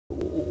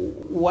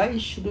why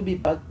should we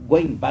be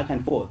going back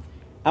and forth?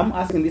 I'm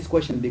asking this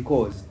question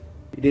because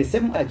the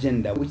same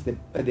agenda which the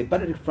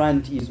Patriotic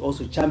Front is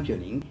also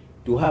championing,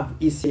 to have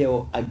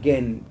ECL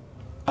again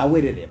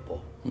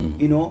available.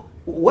 You know,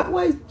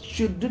 why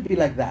should it be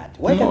like that?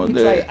 Why can't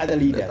we try other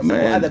leaders or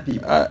other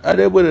people?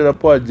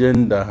 Arable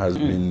agenda has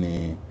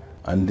been,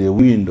 and the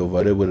wind of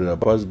Arable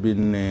has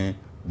been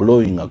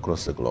blowing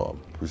across the globe.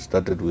 We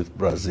started with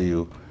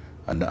Brazil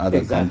and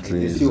other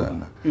countries,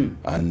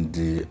 and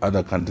the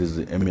other countries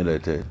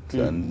emulated,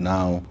 and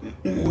now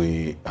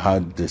we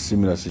had the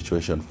similar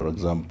situation, for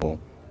example,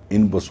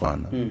 in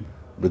Botswana,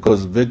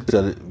 because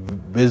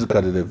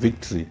basically the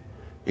victory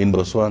in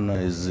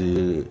Botswana is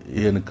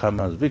Ian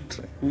Khama's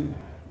victory.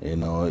 You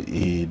know,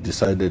 he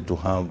decided to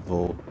have,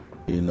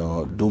 you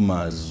know,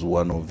 Duma as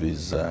one of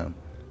his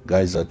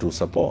guys to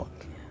support.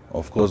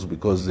 Of course,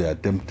 because they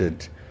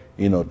attempted,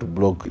 you know, to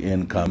block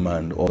Ian Khama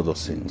and all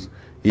those things.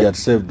 He had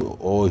served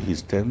all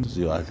his terms.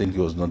 You know, I think he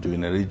was not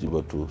even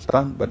eligible to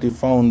stand, but he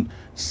found,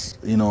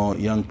 you know,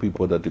 young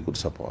people that he could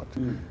support.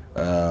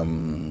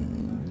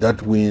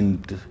 That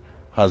wind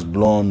has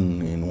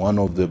blown in one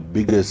of the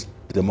biggest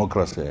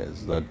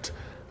democracies that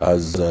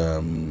has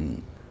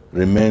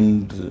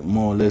remained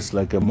more or less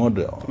like a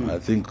model. I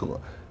think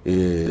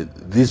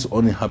this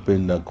only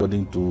happened,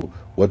 according to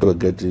what we're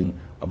getting,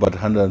 about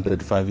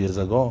 135 years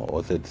ago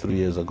or 33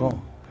 years ago,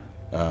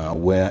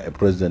 where a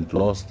president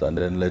lost and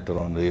then later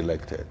on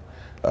re-elected.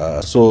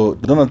 So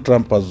Donald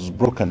Trump has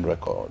broken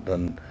record,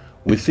 and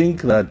we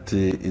think that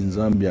in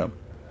Zambia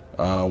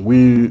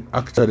we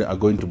actually are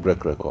going to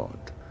break record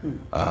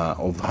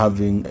of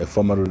having a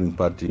former ruling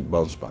party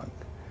bounce back.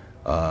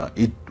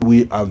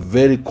 We are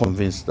very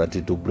convinced that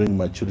it will bring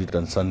maturity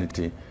and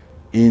sanity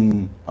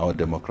in our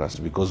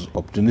democracy, because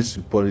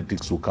opportunistic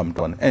politics will come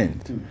to an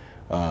end.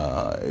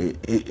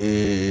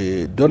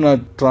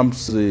 Donald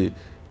Trump's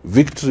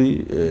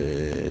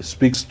victory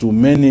speaks to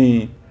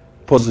many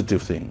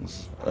positive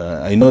things.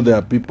 I know there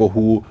are people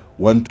who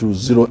want to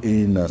zero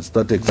in and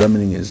start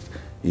examining it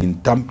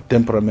in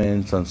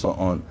temperaments and so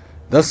on.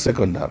 That's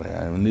secondary.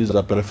 I mean, these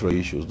are peripheral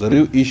issues. The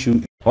real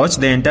issue. Watch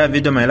the entire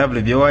video, my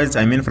lovely viewers,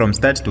 I mean from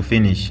start to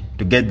finish,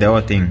 to get the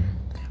whole thing.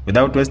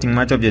 Without wasting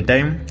much of your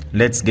time,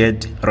 let's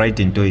get right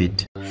into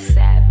it.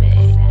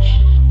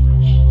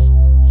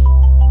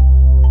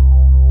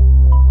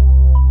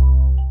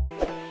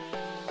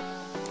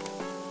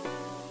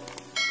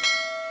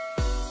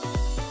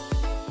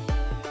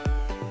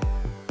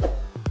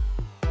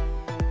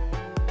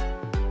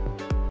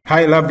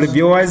 Hi lovely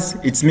viewers,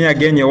 it's me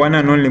again, your one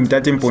and only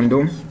Mutati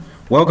Mpundu.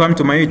 Welcome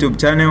to my YouTube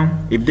channel.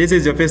 If this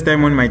is your first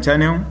time on my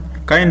channel,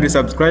 kindly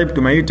subscribe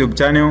to my YouTube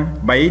channel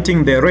by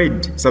hitting the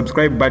red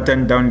subscribe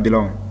button down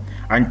below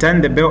and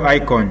turn the bell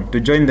icon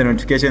to join the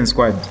notification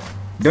squad.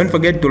 Don't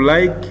forget to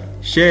like,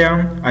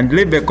 share and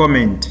leave a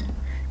comment.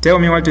 Tell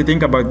me what you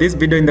think about this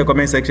video in the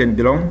comment section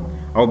below.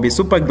 I'll be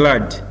super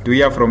glad to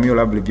hear from you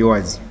lovely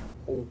viewers.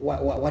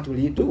 What will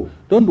you do?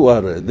 Don't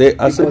worry.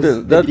 Because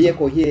the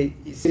vehicle here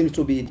seems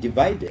to be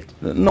divided.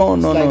 No.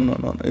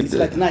 It's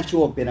like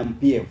natural open and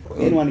PF.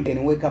 Anyone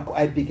can wake up,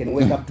 IP can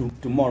wake up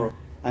tomorrow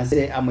and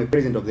say, I'm a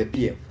president of the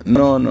PF.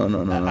 No.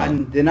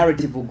 And the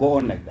narrative will go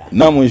on like that.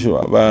 Na mwisho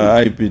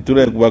IP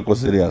tule kwako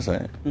serious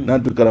na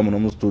tukala muno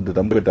mustudi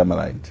tamkweta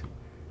malaiti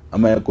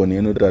ama yako ni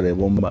eno tale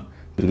bomba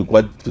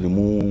tulikuwa tuli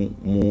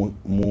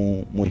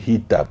mu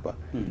hit up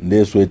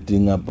they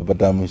sweating up,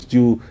 but I'm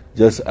still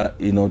just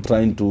you know,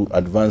 trying to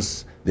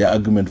advance the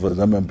argument for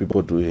Zambian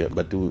people to hear.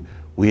 But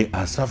we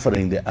are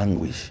suffering the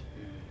anguish.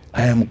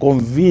 I am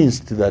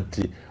convinced that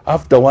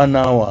after 1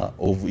 hour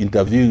of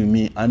interviewing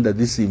me under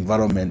this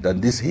environment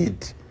and this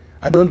heat,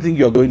 I don't think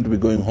you are going to be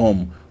going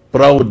home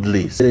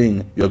proudly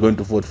saying you are going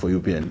to vote for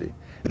UPND.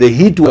 The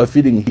heat we are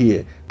feeling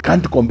here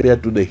can't compare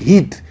to the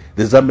heat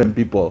the Zambian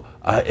people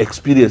are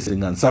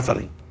experiencing and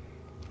suffering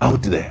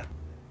out there.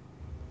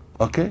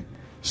 Okay?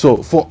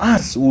 So for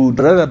us, we would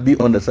rather be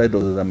on the side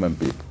of the Zambian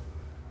people.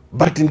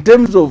 But in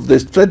terms of the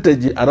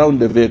strategy around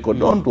the vehicle,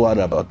 don't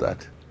worry about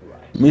that.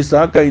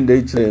 Mr. Aka in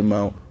the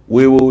HMO,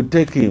 we will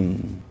take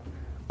him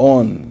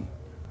on,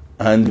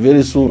 and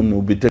very soon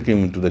we'll be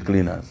taking him to the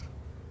cleaners.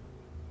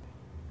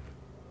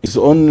 It's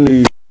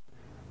only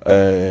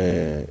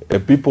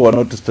people who are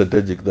not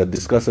strategic that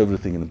discuss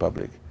everything in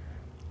public.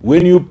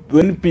 When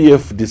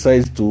PF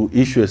decides to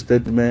issue a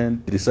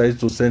statement, decides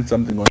to send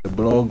something on the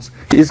blogs,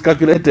 it's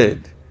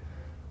calculated.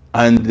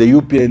 And the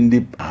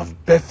UPND have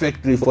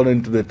perfectly fallen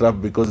into the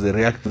trap because they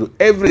react to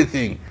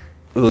everything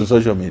on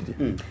social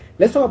media.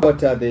 Let's talk about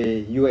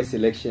the US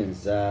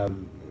elections.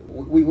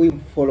 We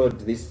followed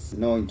this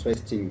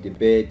interesting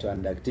debate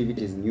and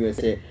activities in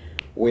USA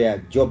where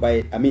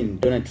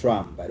Donald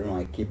Trump, I don't know,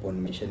 I keep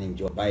on mentioning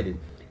Joe Biden.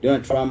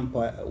 Donald Trump,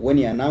 when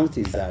he announced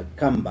his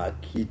comeback,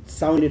 it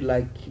sounded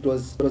like it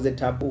was a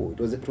taboo.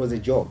 It was a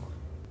joke.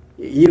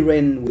 He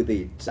ran with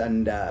it,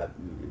 and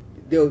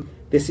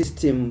the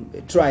system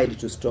tried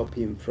to stop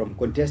him from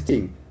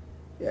contesting,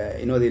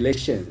 the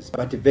elections.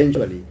 But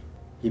eventually,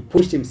 he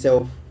pushed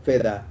himself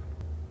further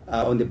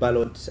on the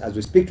ballot. As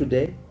we speak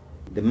today,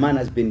 the man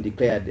has been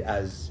declared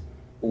as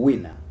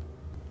winner.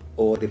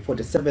 or the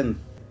 47th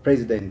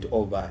president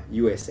of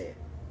USA.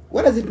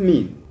 What does it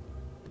mean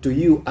to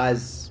you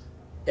as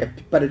a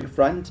patriotic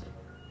front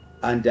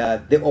and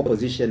the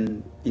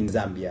opposition in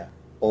Zambia,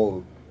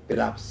 or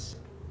perhaps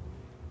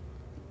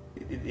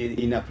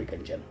in Africa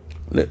in general?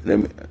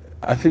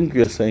 I think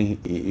you're saying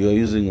you're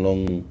using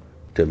long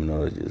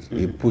terminologies.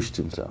 He pushed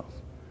himself.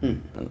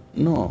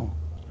 No,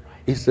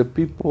 it's the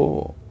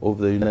people of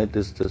the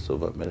United States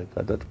of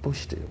America that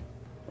pushed him.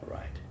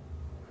 Right.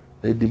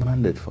 They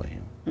demanded for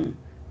him.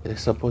 They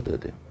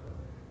supported him.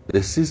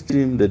 The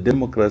system, the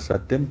Democrats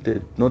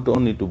attempted not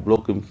only to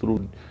block him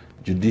through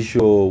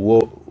judicial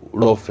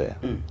warfare,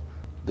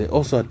 they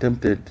also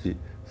attempted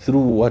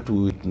through what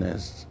we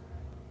witnessed,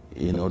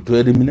 to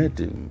eliminate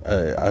him.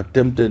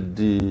 Attempted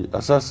the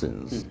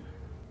assassins.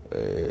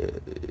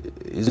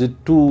 Is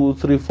it 2,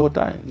 3, 4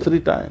 times? 3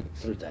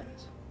 times. 3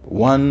 times.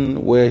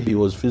 One where he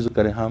was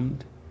physically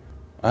harmed.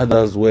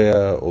 Others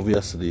where,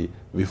 obviously,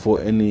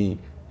 before any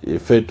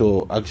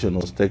fatal action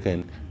was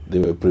taken, they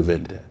were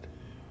prevented.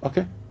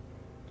 Okay?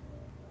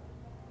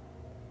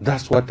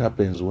 That's what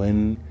happens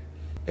when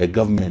a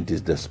government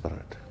is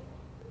desperate.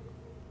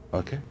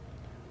 Okay?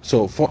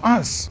 So for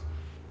us,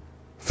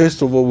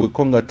 first of all, we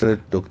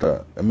congratulate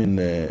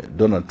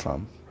Donald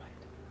Trump.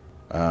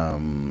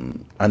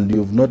 And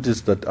you've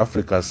noticed that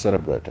Africa has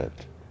celebrated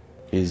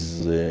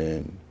his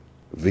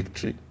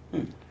victory.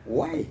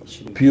 Why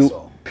should it be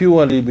so?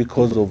 Purely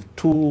because of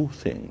 2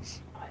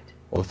 things,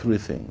 or 3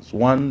 things.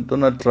 One,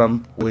 Donald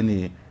Trump, when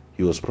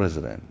he was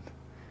president,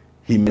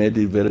 he made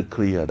it very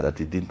clear that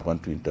he didn't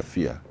want to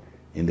interfere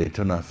in the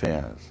internal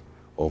affairs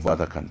of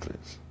other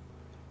countries.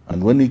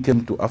 And when he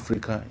came to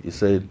Africa, he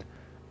said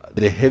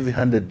the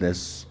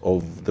heavy-handedness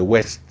of the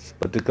West,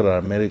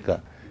 particularly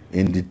America,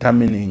 in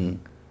determining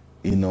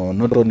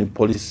not only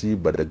policy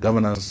but the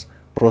governance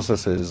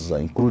processes,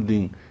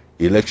 including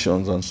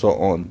elections and so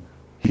on,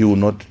 he will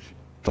not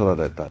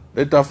tolerate that.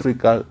 Let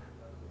Africa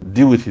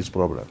deal with his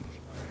problems.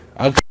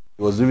 Actually,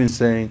 he was even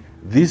saying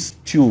this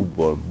tube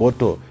or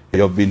bottle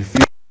you have been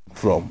filled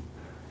from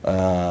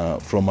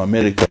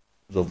America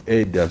of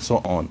aid and so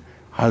on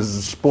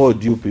has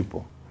spoiled you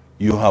people.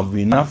 You have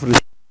enough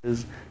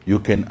resources, you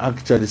can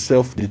actually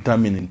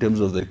self-determine in terms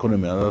of the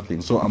economy and other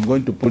things. So I'm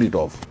going to pull it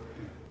off.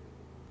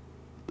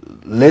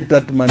 Let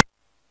that money,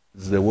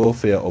 the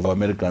welfare of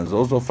Americans,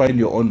 also find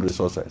your own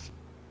resources.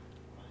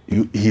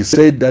 He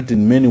said that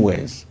in many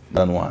ways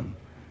than one.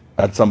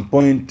 At some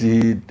point,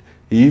 he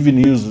even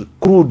used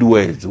crude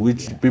words,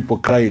 which people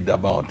cried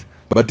about.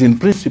 But in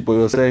principle,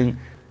 you're saying,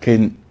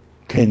 can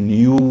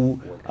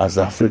you, as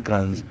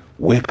Africans,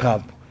 wake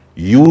up,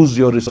 use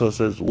your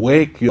resources,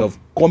 work? You have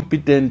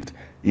competent,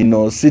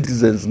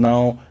 citizens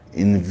now,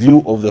 in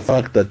view of the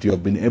fact that you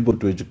have been able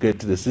to educate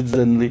the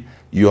citizenry.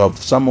 You have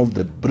some of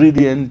the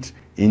brilliant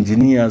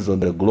engineers on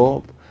the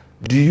globe.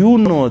 Do you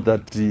know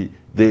that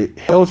the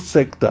health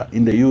sector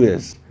in the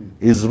US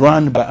is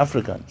run by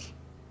Africans?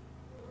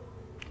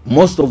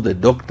 Most of the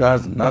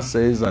doctors,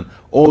 nurses, and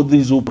all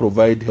these who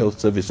provide health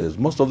services,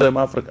 most of them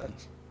are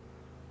Africans.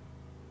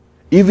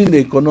 Even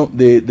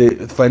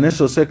the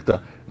financial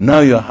sector, now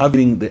you're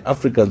having the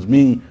Africans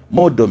being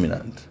more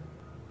dominant.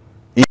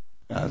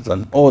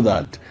 And all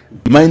that,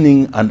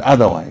 mining and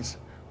otherwise.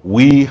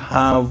 We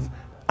have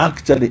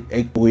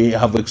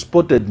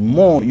exported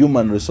more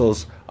human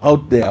resource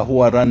out there who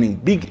are running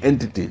big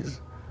entities,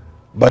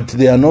 but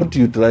they are not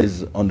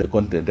utilized on the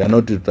continent. They are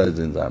not utilized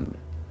in Zambia.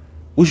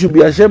 We should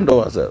be ashamed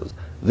of ourselves.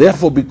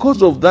 Therefore,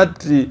 because of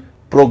that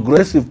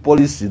progressive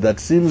policy that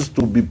seems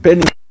to be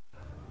penning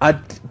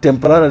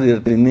temporarily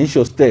at the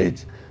initial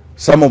stage,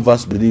 some of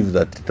us believe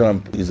that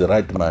Trump is the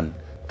right man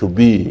to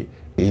be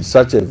in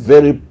such a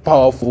very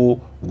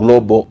powerful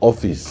global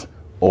office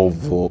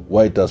of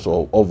White House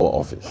or Oval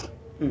Office.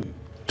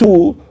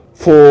 2,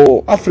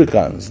 for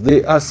Africans,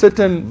 there are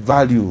certain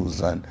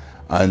values and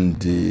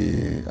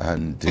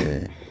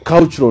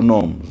cultural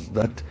norms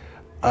that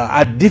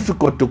are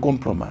difficult to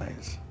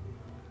compromise.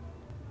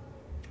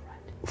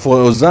 For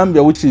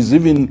Zambia, which is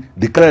even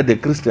declared a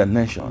Christian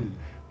nation,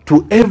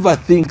 to ever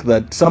think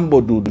that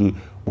somebody would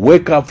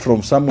wake up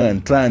from somewhere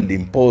and try and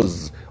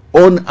impose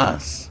on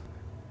us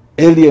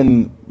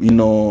alien,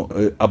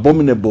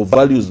 abominable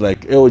values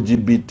like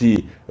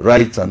LGBT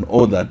rights and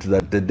all that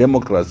the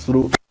Democrats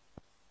through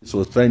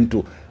was trying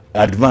to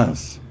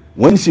advance.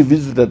 When she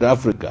visited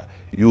Africa,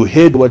 you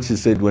heard what she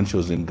said when she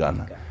was in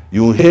Ghana.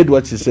 You heard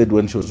what she said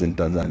when she was in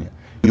Tanzania.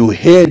 You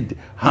heard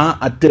her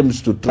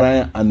attempts to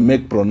try and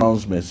make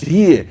pronouncements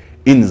here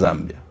in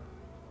Zambia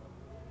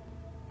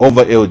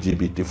over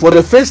LGBT. For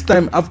the first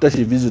time after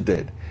she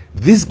visited,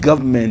 this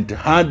government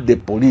had the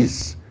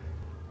police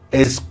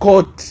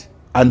escort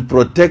and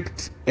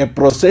protect a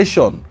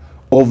procession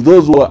of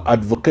those who are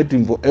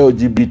advocating for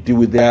LGBT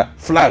with their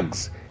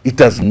flags. It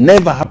has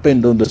never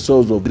happened on the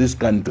soils of this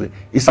country.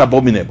 It's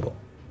abominable.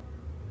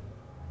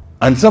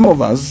 And some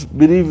of us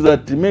believe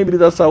that maybe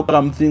that's how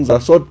come things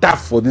are so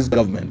tough for this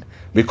government,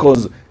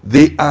 because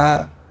they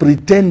are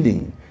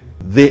pretending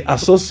they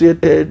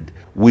associated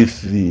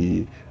with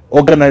the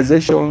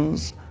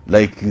organizations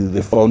like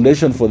the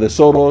Foundation for the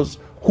Soros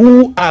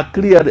who are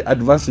clearly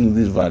advancing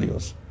these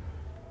values.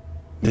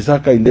 Mr.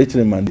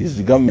 Ndechilema and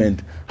his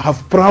government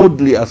have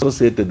proudly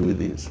associated with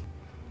this.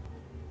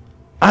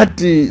 At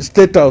the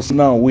State House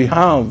now, we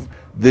have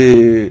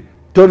the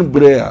Tony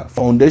Blair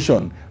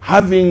Foundation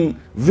having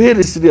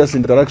very serious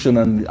interaction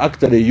and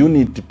actually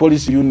unity,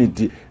 policy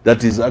unity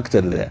that is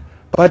actually there.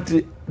 But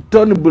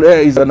Tony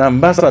Blair is an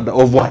ambassador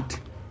of what?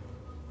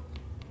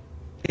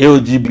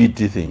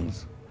 LGBT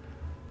things.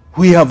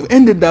 We have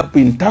ended up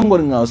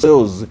entangling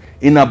ourselves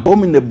in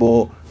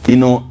abominable,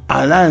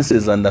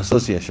 alliances and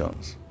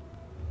associations.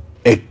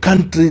 A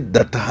country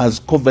that has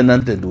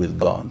covenanted with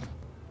God.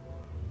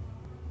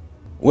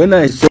 When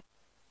I saw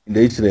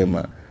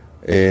Ndechilema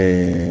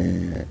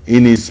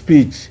in his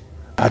speech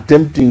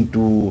attempting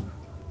to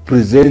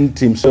present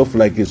himself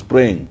like he's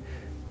praying,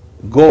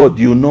 God,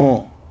 you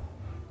know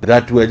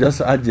that we're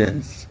just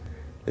agents,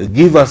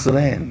 give us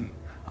rain,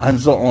 and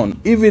so on.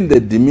 Even the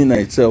demeanor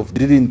itself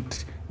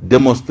didn't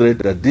demonstrate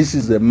that this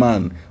is a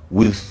man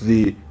with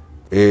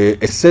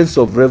a sense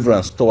of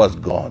reverence towards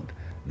God,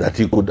 that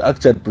he could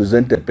actually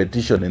present a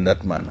petition in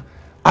that manner.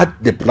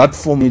 At the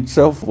platform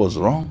itself was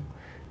wrong.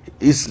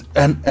 It's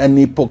an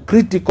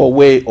hypocritical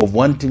way of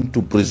wanting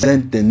to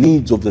present the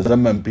needs of the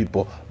Zambian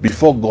people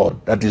before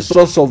God that is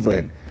so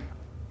sovereign.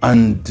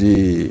 And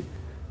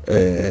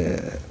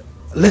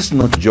let's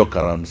not joke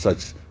around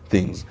such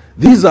things.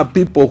 These are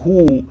people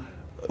who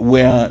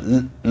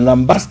were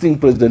lambasting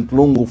President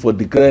Lungu for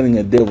declaring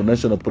a day of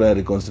national prayer,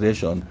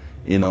 reconciliation,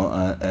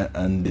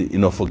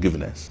 and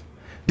forgiveness.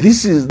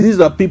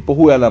 These are people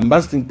who are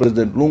lambasting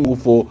President Lungu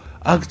for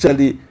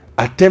actually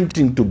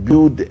attempting to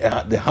build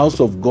the house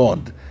of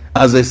God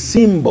as a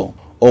symbol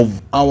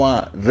of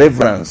our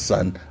reverence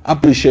and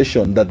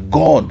appreciation that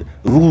God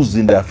rules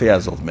in the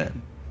affairs of men.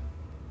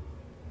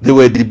 They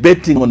were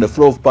debating on the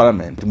floor of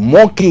parliament,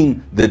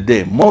 mocking the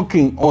day,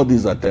 mocking all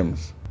these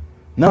attempts.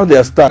 Now they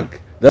are stuck.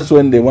 That's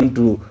when they want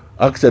to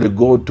actually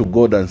go to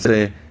God and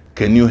say,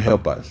 can you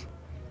help us?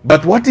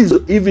 But what is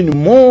even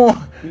more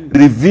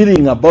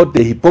revealing about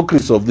the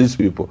hypocrisy of these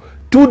people,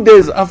 2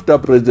 days after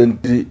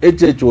President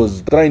HH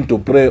was trying to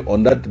pray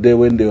on that day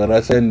when they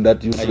were saying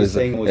that useless. Are you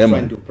saying he was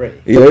trying to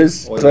pray?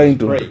 Yes, or trying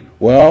to.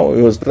 Well,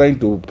 he was trying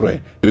to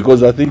pray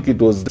because I think it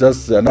was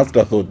just an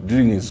afterthought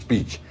during his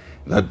speech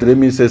that let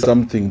me say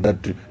something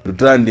that to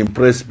try and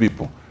impress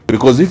people.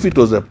 Because if it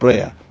was a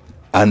prayer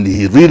and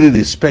he really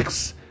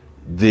respects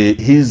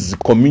his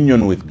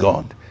communion with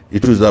God,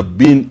 it would have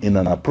been in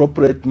an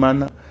appropriate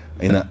manner,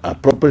 in an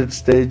appropriate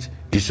stage.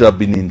 It should have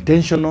been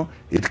intentional.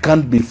 It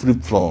can't be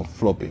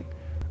flip-flopping.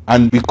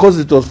 And because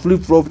it was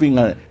flip-flopping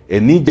a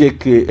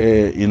knee-jerk,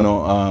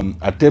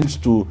 attempts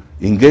to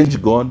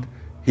engage God,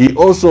 he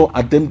also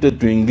attempted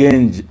to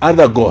engage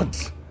other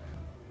gods.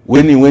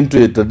 When he went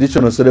to a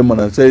traditional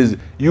ceremony and says,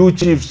 you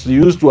chiefs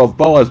used to have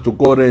powers to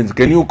call rains,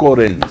 can you call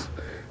rains?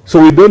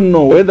 So we don't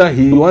know whether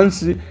he wants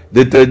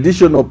the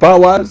traditional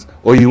powers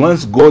or he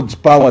wants God's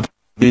power to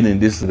be in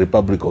this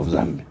Republic of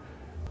Zambia.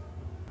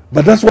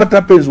 But that's what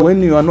happens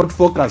when you are not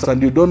focused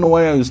and you don't know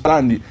where you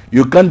stand.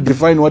 You can't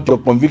define what your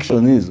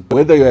conviction is,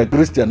 whether you are a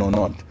Christian or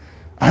not.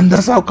 And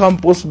that's how come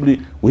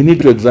possibly we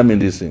need to examine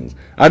these things.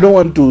 I don't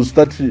want to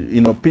start,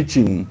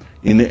 pitching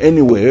in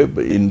any way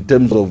in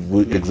terms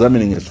of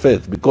examining his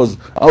faith, because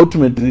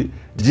ultimately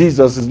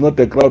Jesus is not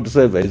a crowd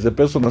savior, he's a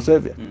personal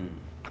savior.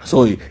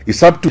 So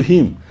it's up to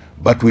him,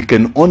 but we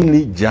can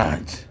only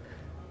judge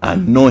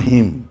and know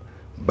him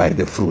by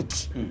the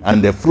fruits.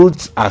 And the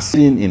fruits are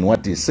seen in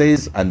what he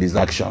says and his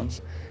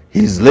actions.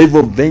 His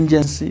level of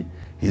vengeance,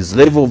 his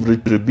level of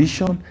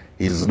retribution,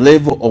 his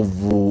level of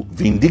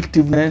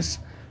vindictiveness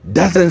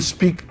doesn't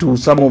speak to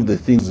some of the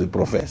things he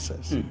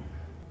professes.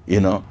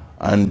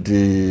 And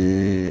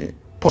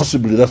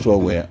possibly that's where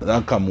we are.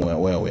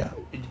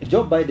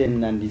 Joe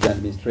Biden and his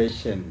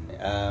administration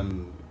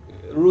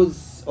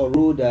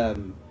ruled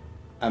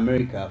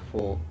America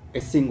for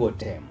a single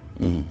term.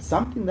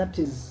 Something that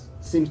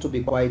seems to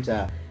be quite,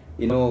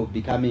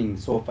 becoming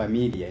so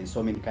familiar in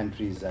so many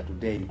countries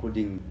today,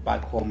 including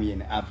back home here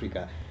in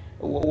Africa.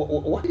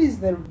 What is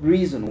the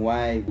reason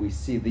why we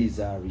see this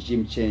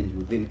regime change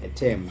within a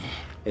term?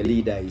 A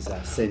leader is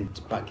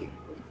sent packing.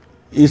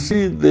 You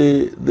see,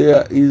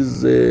 there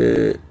is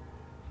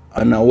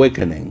an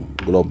awakening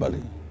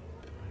globally.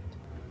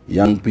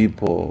 Young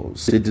people,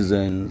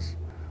 citizens,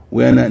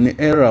 we're in an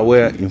era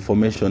where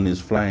information is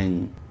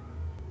flying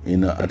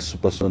at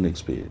supersonic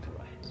speed.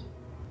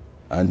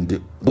 And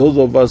those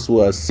of us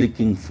who are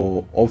seeking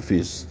for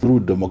office through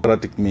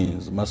democratic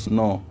means must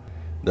know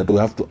that we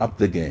have to up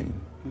the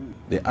game.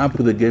 They up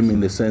the game in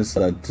the sense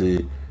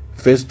that,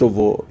 first of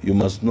all, you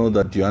must know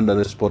that you're under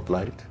a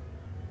spotlight.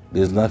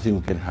 There's nothing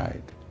you can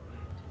hide.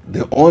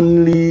 The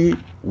only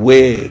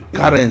way,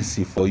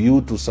 currency for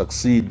you to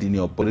succeed in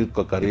your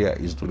political career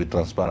is to be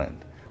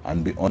transparent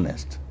and be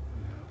honest.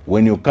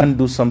 When you can't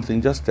do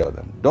something, just tell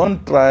them.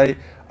 Don't try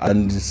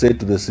and say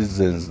to the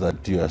citizens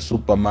that you are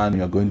Superman,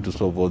 you are going to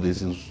solve all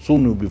this, and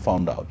soon you'll be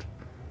found out.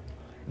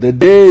 The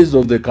days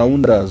of the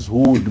Kaundas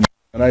who would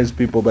organize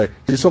people by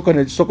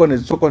Chisokone,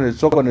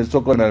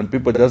 and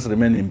people just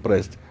remain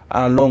impressed,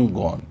 are long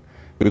gone.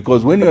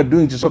 Because when you are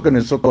doing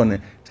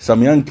Chisokone,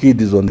 some young kid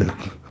is on the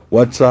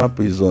WhatsApp,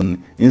 is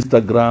on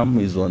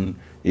Instagram, is on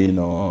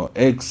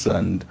X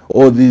and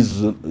all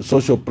these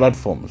social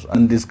platforms,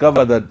 and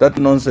discover that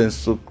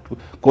nonsense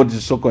called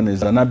Chisokone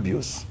is an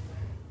abuse.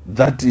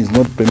 That is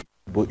not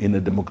permissible in a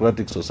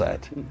democratic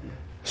society.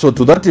 So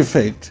to that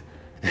effect,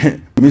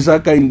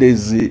 Misaka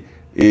Inde's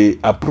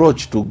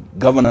approach to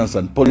governance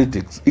and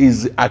politics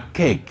is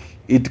archaic.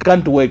 It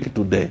can't work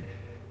today.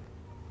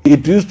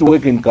 It used to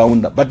work in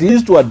Kaunda, but he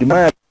used to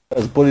admire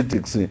as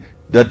politics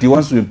that he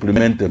wants to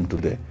implement them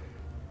today.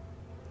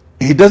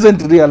 He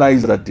doesn't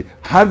realize that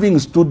having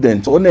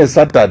students on a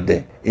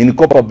Saturday in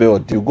Copper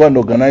Belt, you go and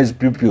organize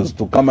pupils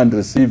to come and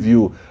receive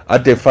you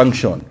at a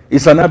function,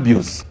 it's an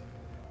abuse.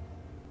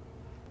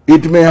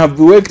 It may have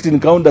worked in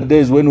Kaunda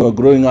days when we were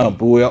growing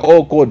up. We were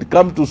all called,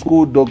 come to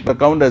school, Dr.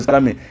 Kaunda is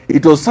coming.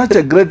 It was such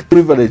a great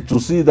privilege to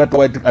see that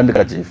white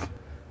handkerchief.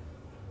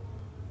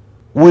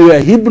 We were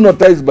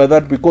hypnotized by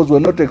that because we were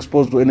not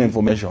exposed to any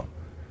information.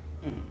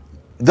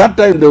 That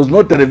time there was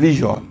no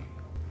television.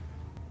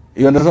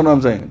 You understand what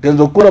I'm saying?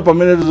 Tenzokura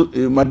pamene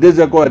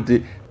madezi yako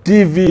ati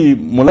TV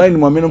mulaini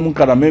mwamino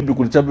mukara maybe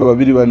kulichape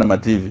wabili wana ma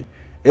TV.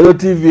 Elo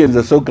TV is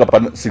a soka pa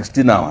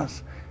 16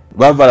 hours.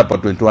 Bavala pa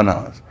 21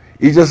 hours.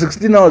 Ija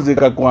 16 hours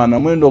ikakwana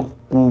mwendo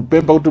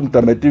kupempa kutu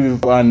mtame TV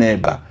for a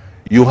neighbor.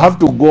 You have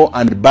to go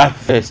and bath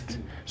first.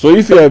 So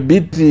if you are a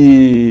bit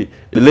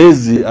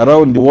lazy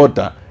around the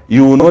water,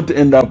 you will not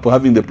end up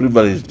having the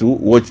privilege to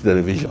watch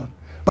television.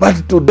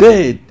 But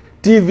today,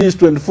 TV is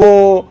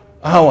 24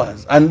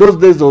 hours, and those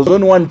days there was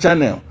only one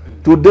channel.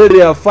 Today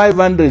there are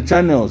 500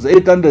 channels,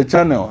 800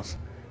 channels.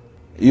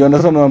 You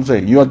understand what I'm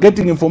saying? You are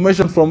getting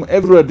information from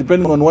everywhere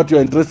depending on what you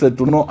are interested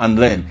to know and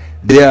learn.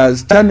 There are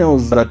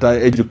channels that are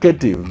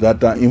educative,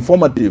 that are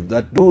informative,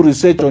 that do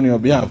research on your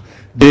behalf.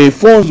 The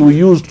phones we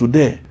use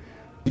today,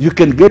 you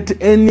can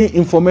get any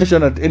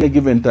information at any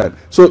given time.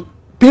 So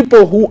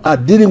people who are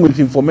dealing with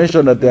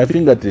information at their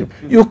fingertips,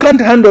 you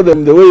can't handle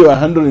them the way you are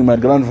handling my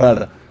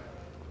grandfather,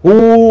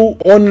 who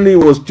only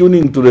was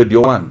tuning to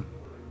Radio 1.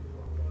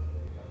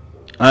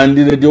 And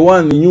the Radio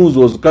 1 news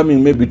was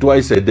coming maybe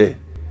twice a day.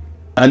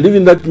 And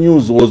even that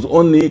news was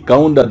only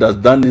Kaunda has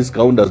done this,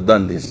 Kaunda has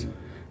done this.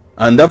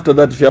 And after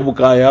that,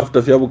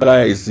 after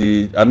Fiabukaya is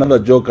another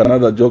joke.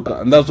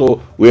 And that's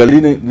all we are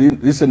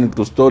listening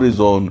to stories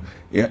on,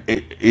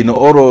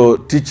 oral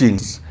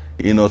teachings,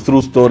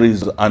 through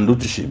stories and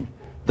Utushim.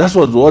 That's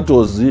what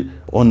was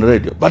on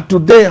radio. But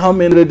today, how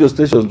many radio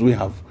stations we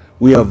have?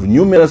 We have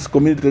numerous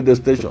community radio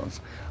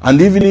stations. And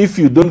even if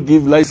you don't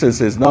give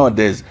licenses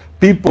nowadays,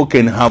 people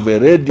can have a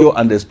radio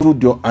and a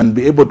studio and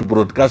be able to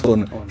broadcast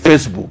on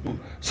Facebook.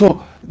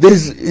 So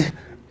there's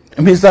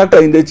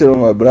Misaka in nature,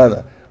 my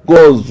brother,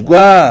 goes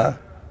gwa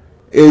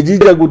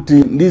ejija kuti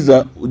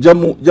ndiza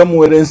jamu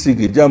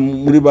werensiki jamu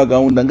muriba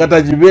kaunda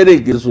ngata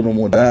jibereke suno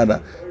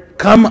modara.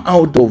 Come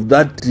out of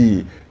that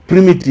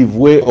primitive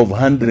way of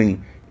handling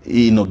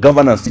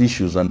governance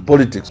issues and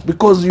politics,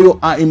 because you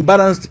are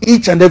imbalanced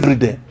each and every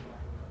day.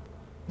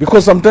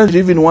 Because sometimes you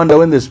even wonder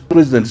when the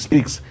president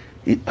speaks,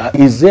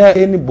 is there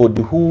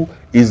anybody who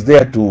is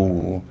there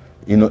to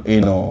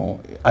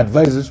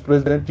advise this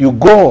president? You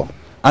go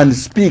and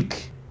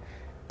speak.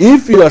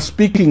 If you are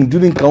speaking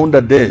during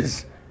Kaunda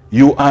days,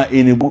 you are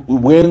in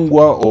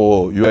Wengwa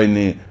or you are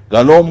in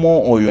Galomo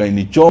or you are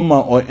in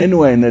Choma or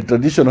anywhere in a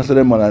traditional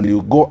ceremony, and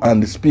you go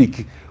and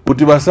speak,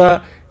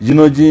 Kutibasa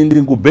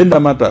jinojindi kubenda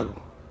matago,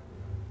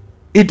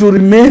 it will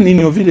remain in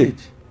your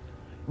village.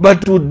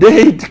 But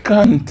today it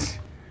can't.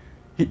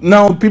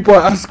 Now people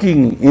are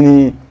asking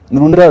in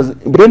Rundas,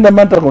 Brenda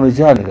Matago ni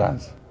chani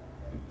guys.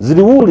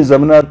 Ziliwuli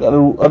zamina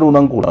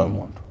arunankula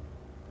mondo.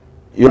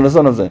 You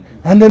understand what I'm saying?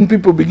 And then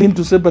people begin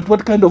to say, but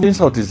what kind of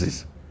insult is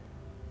this?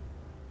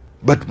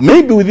 But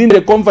maybe within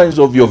the confines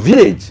of your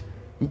village,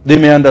 they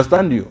may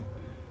understand you.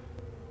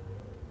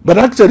 But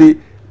actually,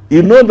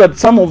 you know that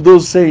some of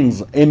those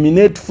sayings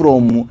emanate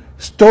from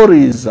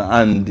stories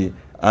and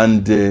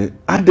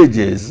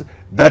adages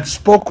that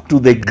spoke to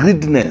the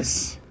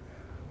greediness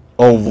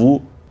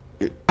of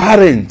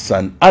parents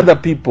and other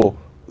people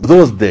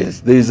those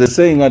days. There is a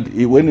saying that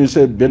when you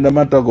said Benda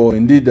Matago,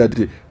 indeed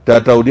that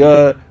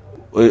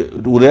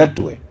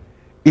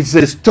it's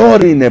a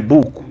story in a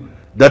book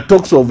that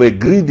talks of a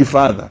greedy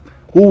father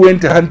who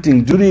went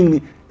hunting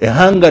during a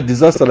hunger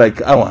disaster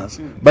like ours,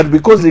 but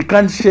because he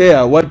can't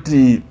share what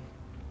he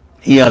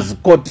has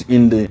caught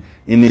in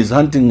his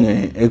hunting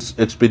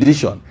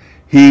expedition,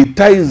 he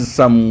ties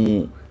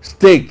some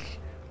stake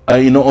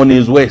on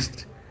his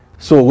waist.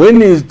 So when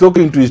he's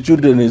talking to his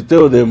children, he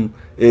tells them,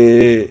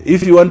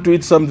 if you want to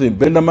eat something,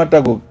 Benda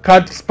Matago,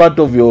 cut part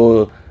of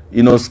your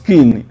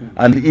skin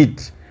and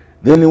eat.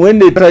 Then when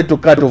they try to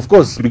cut, of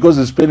course, because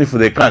it's painful,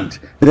 they can't.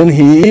 Then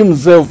he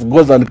himself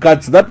goes and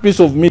cuts that piece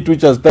of meat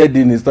which has tied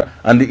in his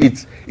and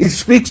eats. It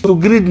speaks to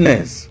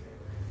greediness.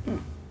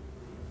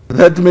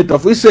 That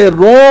metaphor is a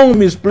wrong,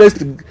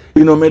 misplaced,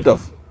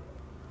 metaphor.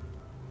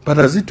 But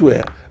as it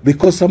were,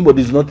 because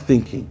somebody is not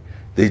thinking,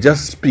 They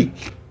just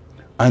speak,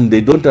 and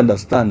they don't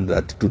understand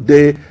that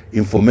today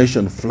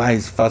information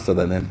flies faster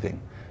than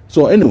anything.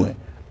 So anyway,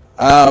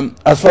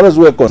 as far as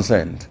we're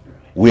concerned,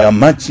 we are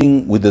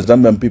marching with the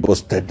Zambian people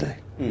steadily,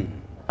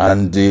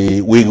 and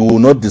we will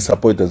not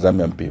disappoint the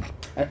Zambian people.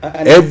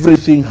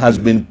 Everything has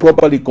been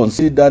properly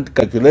considered,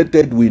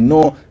 calculated. We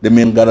know the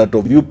Mengarat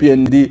of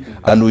UPND,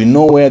 and we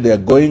know where they are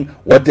going,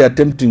 what they are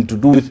attempting to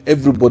do with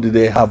everybody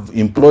they have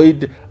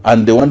employed,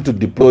 and they want to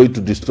deploy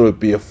to destroy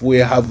PF. We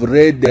have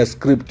read their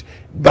script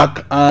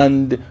back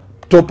and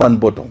top and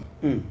bottom,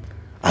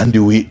 and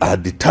we are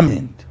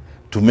determined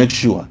to make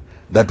sure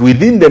that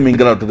within the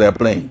Mengarat they are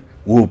playing,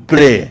 we will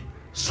play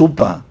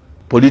super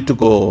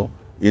political,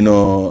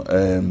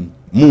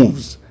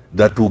 moves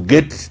that will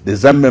get the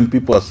Zambian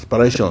people's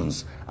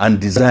aspirations and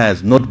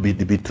desires not be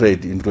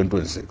betrayed in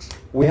 2026.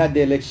 We had the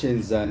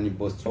elections in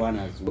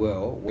Botswana as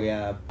well,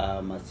 where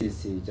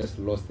Masisi just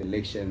lost the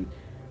election,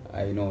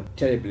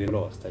 terribly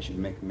lost, I should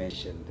make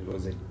mention. There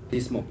was a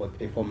dismal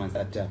performance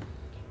that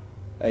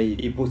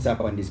he puts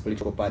up on this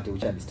political party,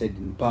 which had stayed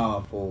in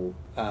power for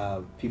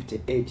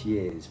 58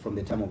 years from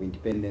the time of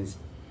independence,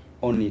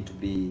 only to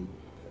be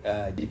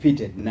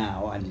defeated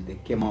now, and they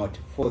came out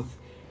fourth.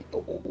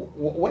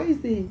 Why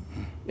is the...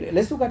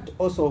 Let's look at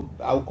also,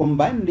 I'll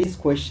combine this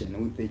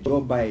question with the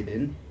Joe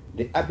Biden,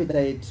 the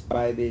appetite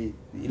by the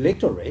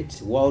electorate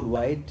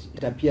worldwide.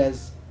 It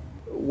appears,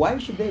 why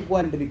should they go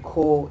and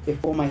recall a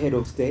former head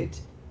of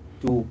state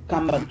to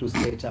come back to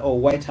state, or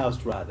White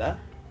House rather,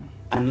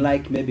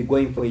 unlike maybe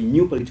going for a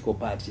new political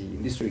party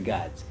in this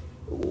regard?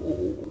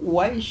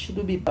 Why should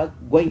we be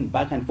going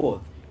back and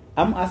forth?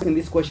 I'm asking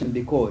this question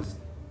because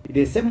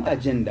the same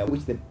agenda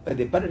which the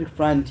Patriotic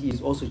Front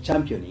is also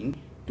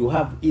championing, to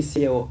have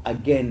ECL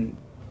again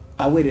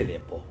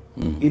available.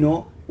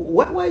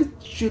 Why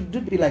should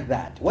it be like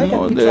that? Why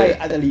can't we try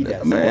other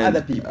leaders or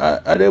other people?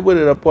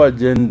 Arebo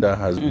agenda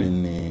has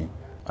been,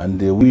 and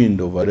the wind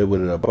of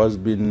Arebo has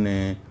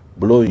been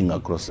blowing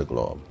across the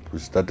globe. We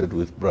started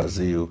with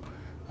Brazil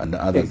and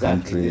other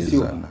countries,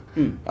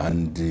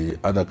 and the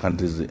other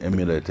countries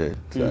emulated,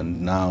 and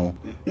now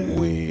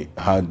we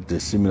had the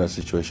similar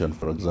situation,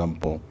 for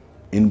example,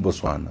 in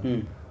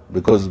Botswana,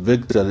 because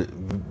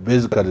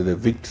basically the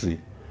victory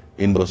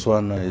in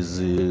Botswana is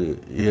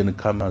Ian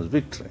Khama's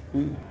victory.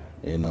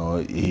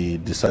 He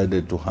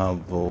decided to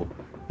have,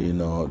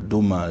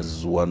 Duma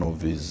as one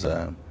of his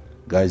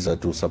guys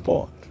that to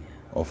support.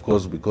 Of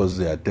course, because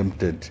they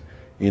attempted,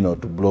 to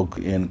block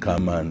Ian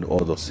Khama and all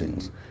those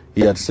things.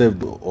 He had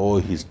served all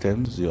his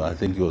terms. I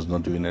think he was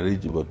not even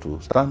eligible to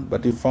stand,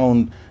 but he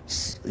found,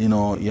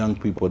 young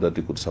people that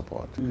he could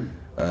support.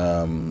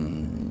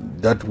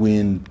 That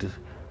wind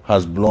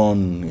has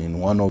blown in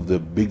one of the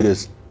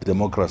biggest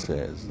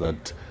democracies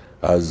that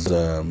has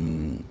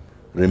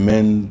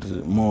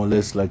remained more or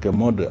less like a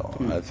model.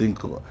 I think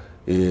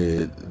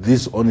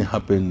this only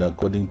happened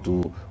according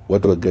to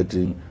what we're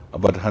getting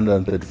about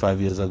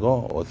 135 years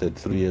ago or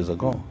 33 years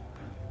ago,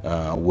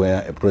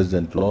 where a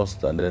president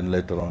lost and then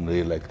later on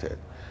re-elected.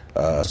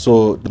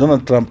 So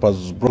Donald Trump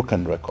has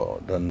broken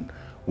record, and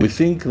we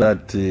think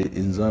that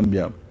in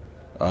Zambia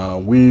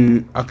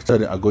we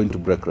actually are going to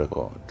break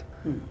record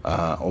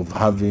of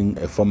having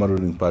a former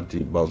ruling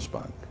party bounce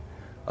back.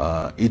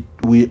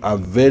 We are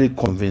very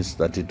convinced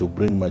that it will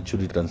bring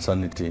maturity and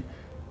sanity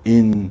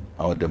in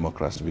our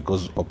democracy,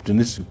 because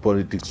opportunistic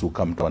politics will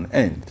come to an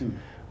end.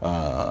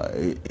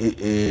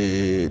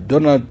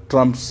 Donald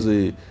Trump's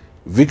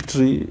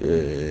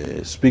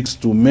victory speaks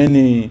to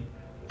many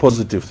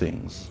positive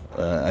things.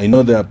 I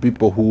know there are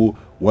people who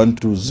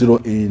want to zero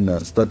in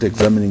and start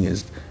examining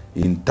it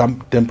in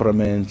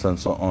temperaments and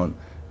so on.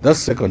 That's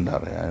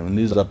secondary.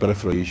 These are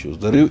peripheral issues.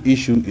 The real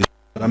issue is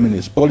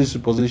his policy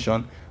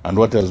position and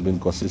what has been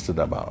consistent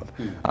about.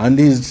 And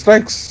he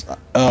strikes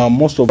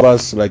most of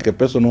us like a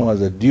person who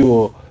has a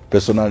dual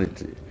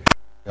personality.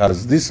 He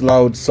has this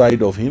loud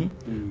side of him,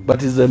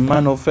 but he's a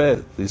man of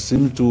faith. He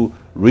seems to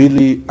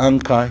really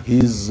anchor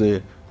his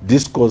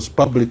discourse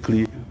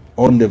publicly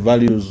on the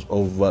values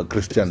of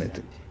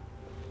Christianity.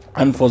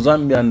 And for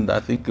Zambia, and I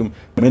think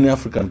many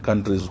African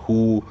countries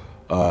who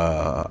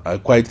are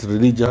quite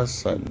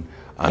religious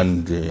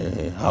and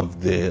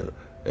have their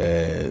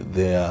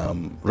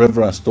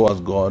reverence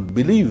towards God,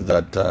 believe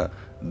that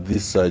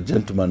this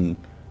gentleman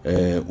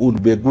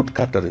would be a good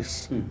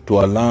catalyst to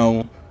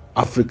allow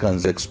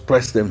Africans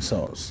express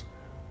themselves,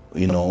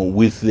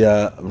 with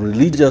their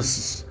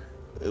religious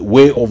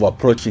way of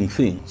approaching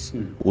things,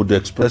 would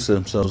express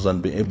themselves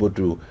and be able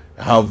to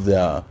have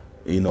their,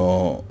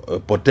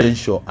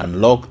 potential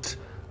unlocked,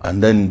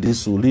 and then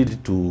this will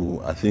lead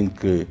to, I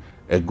think,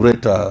 a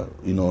greater,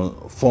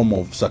 form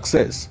of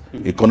success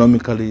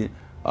economically,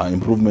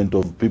 improvement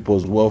of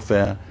people's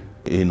welfare,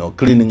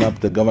 cleaning up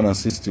the governance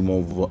system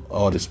of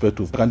our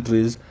respective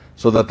countries,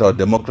 so that our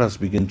democracies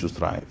begin to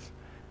thrive.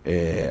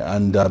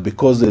 And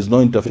because there's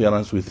no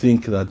interference, we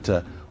think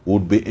that we'll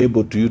be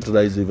able to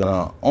utilize even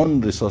our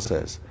own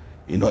resources,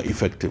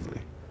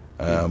 effectively.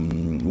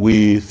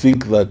 We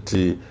think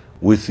that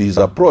with his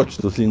approach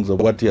to things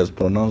of what he has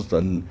pronounced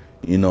and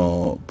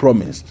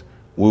promised,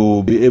 we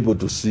will be able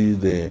to see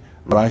the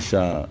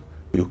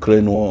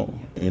Russia-Ukraine war,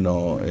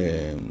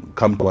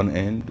 come to an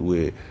end.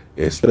 We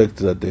expect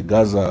that the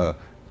Gaza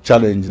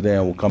challenge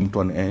there will come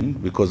to an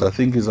end, because I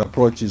think his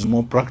approach is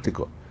more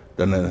practical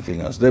than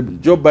anything else.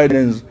 Joe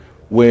Biden's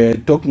were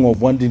talking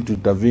of wanting to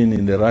intervene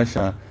in the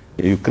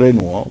Russia-Ukraine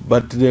war,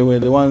 but they were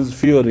the ones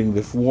fueling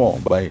the war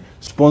by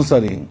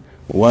sponsoring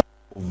one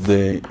of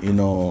the,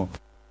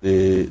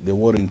 the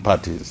warring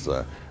parties.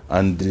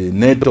 And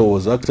NATO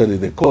was actually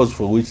the cause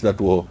for which that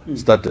war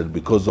started,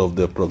 because of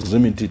the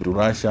proximity to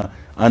Russia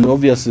and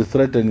obviously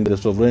threatening the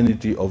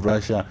sovereignty of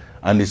Russia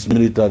and its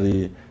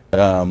military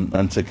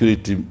and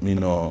security,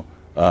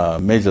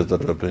 measures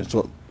that were played.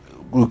 So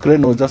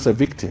Ukraine was just a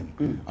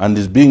victim and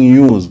is being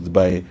used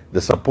by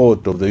the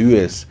support of the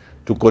US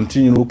to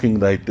continue looking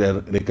like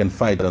they can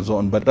fight and so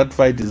on. But that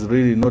fight is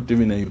really not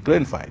even a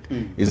Ukraine fight.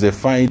 It's a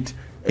fight,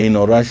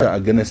 Russia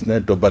against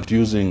NATO, but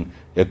using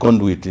a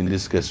conduit, in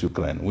this case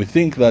Ukraine. We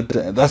think that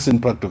that's in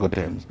practical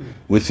terms.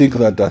 We think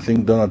that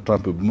Donald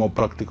Trump will be more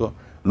practical,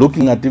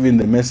 looking at even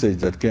the message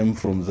that came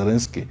from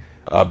Zelensky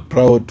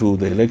prior to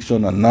the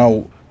election, and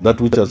now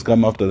that which has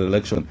come after the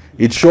election.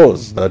 It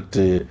shows that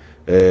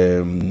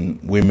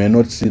we may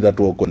not see that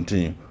war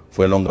continue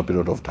for a longer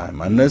period of time,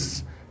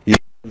 unless he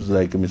is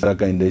like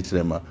Misaka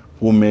Indechilema,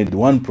 who made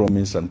one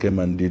promise and came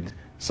and did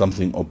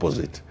something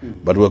opposite.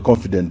 But we're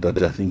confident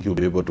that I think he'll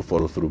be able to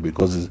follow through,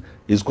 because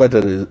he's quite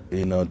a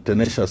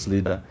tenacious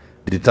leader,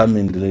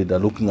 determined leader,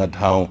 looking at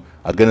how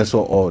against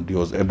all odds he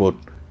was able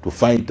to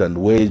fight and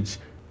wage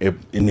an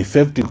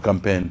effective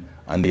campaign,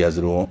 and he has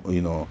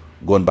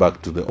gone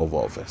back to the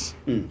Oval Office.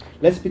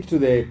 Let's speak to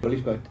the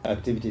political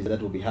activities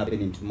that will be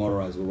happening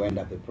tomorrow as we wind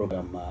up the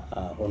program,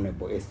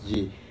 Honorable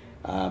SG.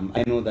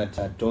 I know that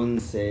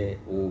Tonse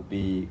will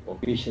be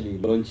officially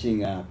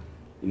launching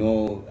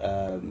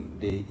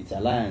its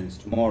alliance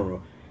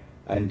tomorrow,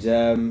 and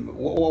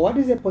what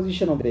is the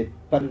position of the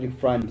Patriotic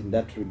Front in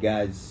that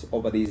regards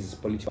over these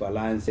political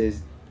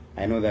alliances?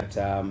 I know that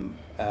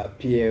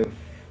PF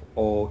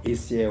or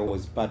ECA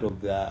was part of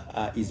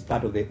the is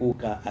part of the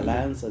UCA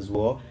alliance as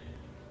well,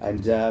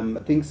 and I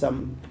think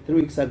some 3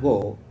 weeks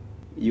ago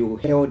you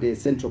held a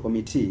central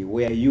committee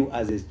where you,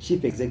 as a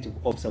chief executive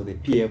officer of the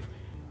PF,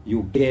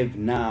 you gave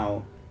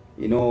now.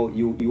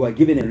 You were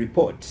given a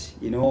report,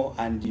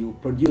 and you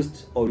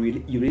produced or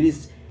you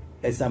released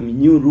some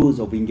new rules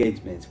of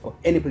engagement for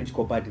any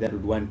political party that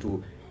would want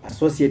to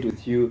associate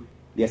with you.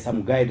 There are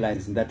some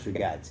guidelines in that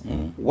regard.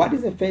 What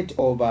is the fate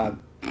of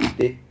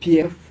the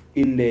PF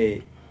in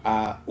the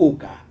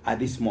UCA at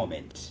this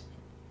moment?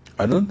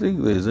 I don't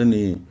think there is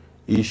any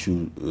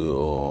issue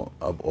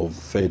of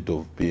fate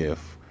of PF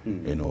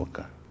in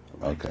UCA.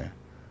 Okay.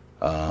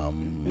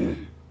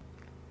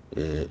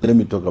 Let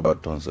me talk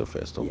about Tonse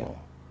first of all.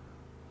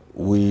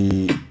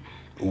 We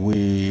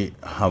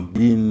have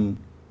been,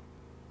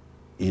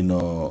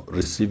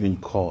 receiving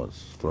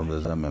calls from the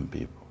Zambian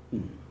people,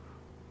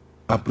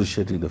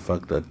 appreciating the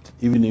fact that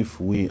even if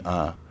we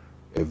are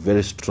a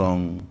very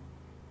strong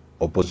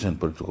opposition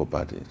political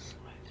parties,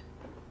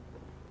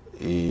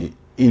 in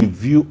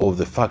view of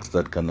the facts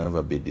that can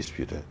never be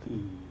disputed,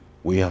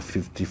 we have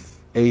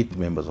 58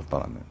 members of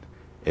parliament,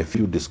 a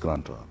few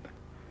disgruntled,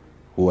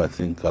 who I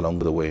think along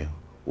the way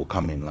will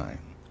come in line.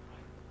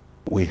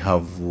 We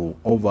have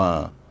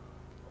over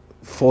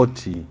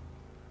 40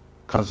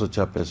 council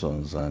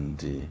chairpersons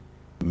and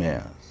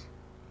mayors.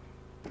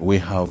 We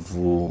have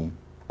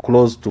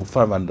close to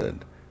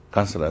 500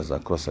 councillors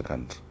across the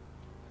country.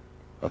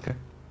 Okay?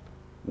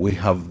 We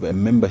have a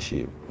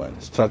membership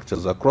and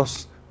structures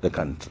across the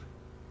country.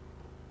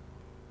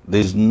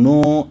 There is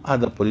no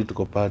other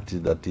political party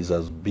that is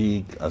as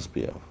big as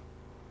PF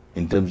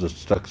in terms of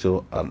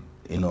structural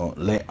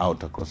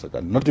layout across the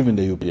country, not even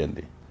the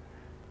UPND.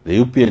 The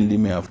UPND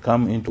may have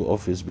come into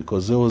office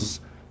because there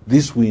was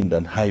this wind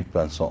and hype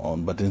and so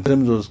on, but in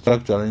terms of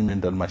structural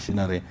arrangement and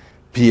machinery,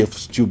 PF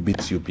still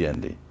beats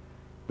UPND,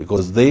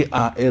 because they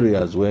are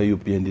areas where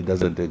UPND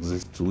doesn't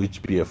exist, to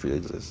which PF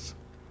exists.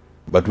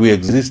 But we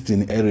exist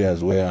in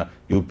areas where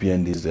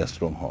UPND is a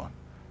stronghold.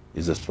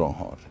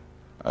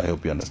 I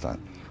hope you understand.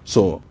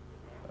 So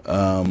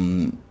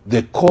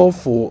the call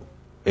for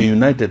a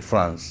united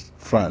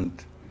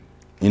front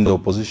in the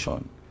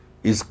opposition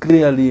is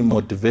clearly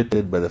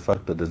motivated by the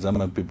fact that the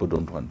Zambian people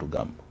don't want to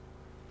gamble.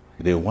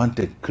 They want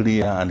a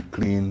clear and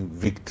clean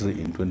victory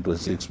in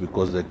 2026,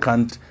 because they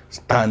can't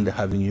stand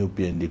having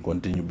UPND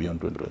continue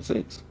beyond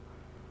 2026.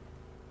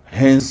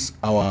 Hence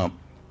our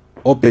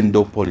open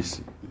door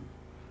policy.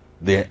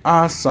 There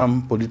are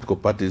some political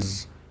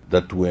parties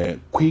that were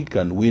quick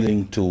and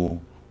willing to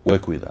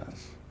work with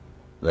us,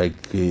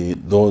 like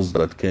those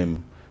that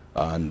came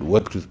and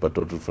worked with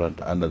Patriotic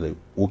Front under the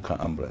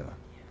UCA umbrella.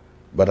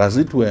 But as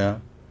it were,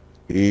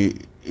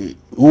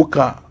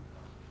 UCA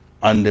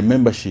and the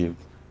membership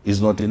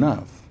is not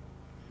enough.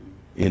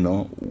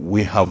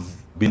 We have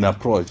been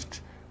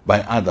approached by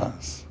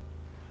others.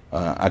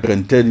 I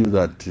can tell you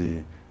that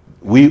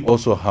we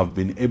also have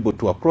been able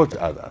to approach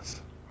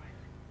others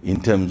in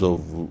terms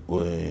of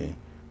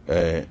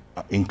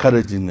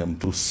encouraging them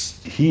to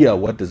hear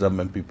what the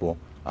Zambian people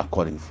are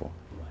calling for,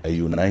 a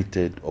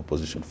united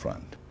opposition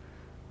front.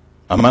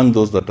 Among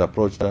those that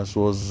approached us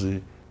was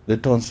the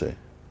Tonse,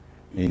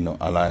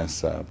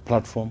 alliance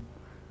platform.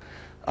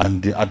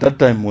 And at that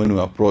time when we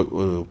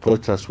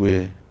approached us,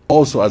 we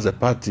also as a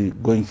party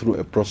going through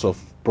a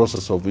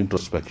process of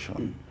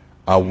introspection.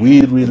 Are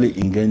we really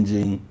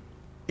engaging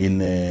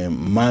in a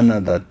manner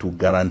that to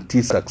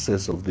guarantee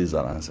success of these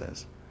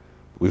alliances?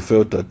 We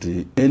felt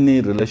that any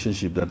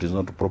relationship that is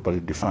not properly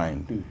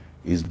defined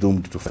is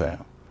doomed to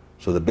fail.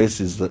 So the best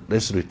is that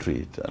let's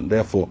retreat. And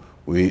therefore,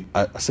 we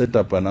set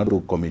up another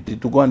committee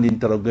to go and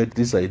interrogate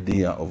this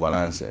idea of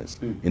alliances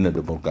in a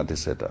democratic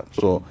setup.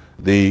 So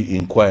they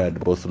inquired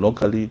both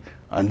locally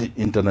and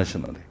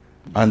internationally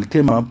and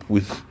came up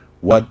with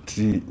what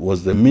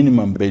was the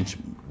minimum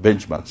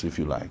benchmarks, if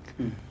you like,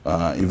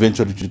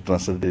 eventually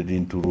translated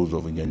into rules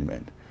of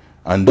engagement.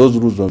 And those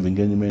rules of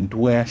engagement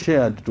were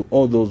shared to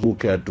all those who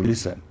cared to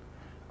listen.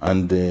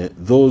 And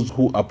those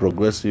who are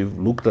progressive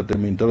looked at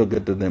them,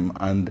 interrogated them,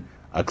 and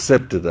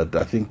accepted that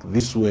I think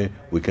this way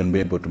we can be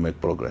able to make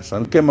progress.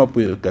 And came up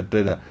with a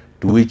criteria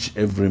to which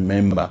every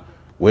member,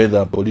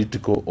 whether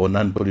political or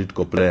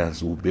non-political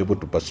players, will be able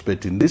to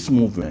participate in this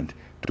movement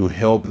to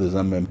help the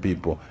Zambian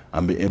people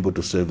and be able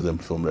to save them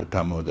from the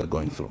turmoil they're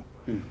going through.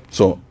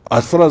 So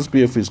as far as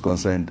PF is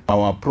concerned,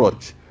 our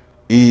approach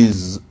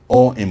is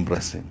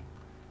all-embracing.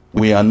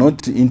 We are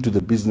not into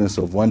the business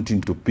of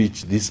wanting to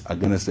pitch this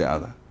against the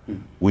other.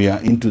 We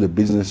are into the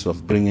business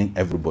of bringing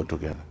everybody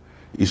together.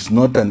 It's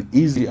not an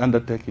easy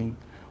undertaking.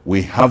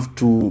 We have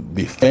to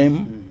be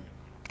firm,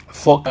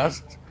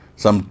 focused.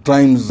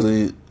 Sometimes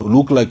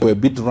look like we're a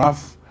bit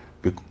rough,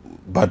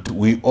 but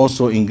we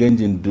also engage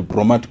in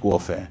diplomatic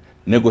warfare,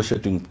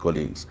 negotiating with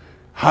colleagues,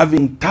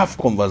 having tough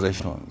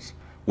conversations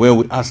where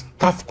we ask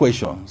tough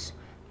questions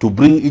to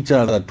bring each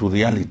other to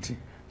reality,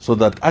 so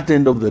that at the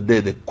end of the day,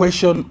 the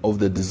question of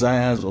the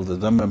desires of the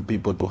Zambian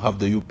people to have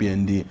the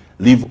UPND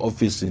leave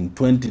office in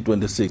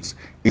 2026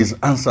 is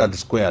answered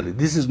squarely.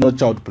 This is not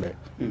child play.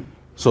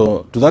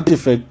 So to that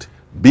effect,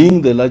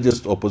 being the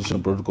largest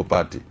opposition political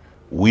party,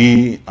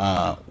 we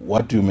are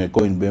what you may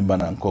call in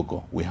Bemba and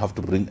Koko. We have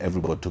to bring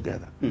everybody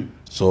together.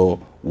 So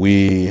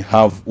we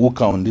have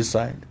UKA on this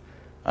side,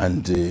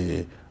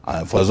 and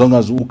for as long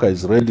as UKA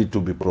is ready to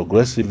be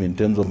progressive in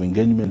terms of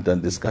engagement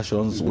and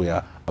discussions, we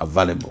are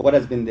available. What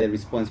has been the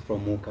response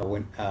from UKA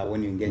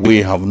when you engage? We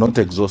have not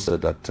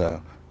exhausted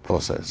that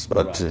process,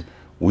 but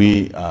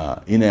we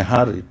are in a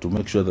hurry to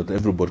make sure that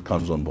everybody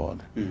comes on board.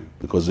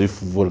 Because if,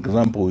 for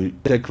example, we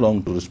take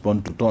long to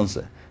respond to Tonse,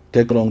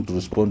 take long to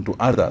respond to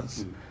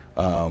others,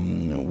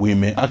 we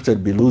may actually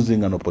be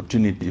losing an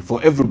opportunity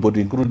for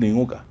everybody, including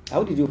UKA.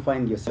 How did you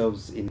find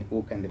yourselves in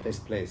UKA in the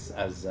first place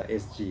as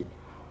SG?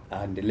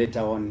 And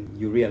later on,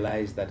 you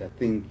realize that I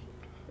think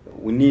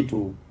we need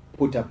to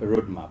put up a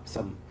roadmap,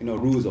 some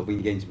rules of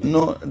engagement.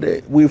 No,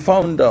 we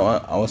found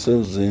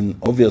ourselves in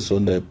obvious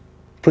on the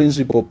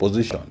principal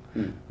position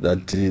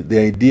that the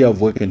idea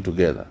of working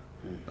together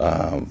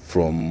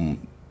from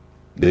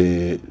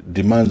the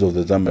demands of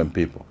the Zambian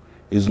people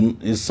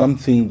is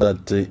something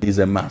that is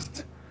a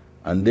must,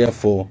 and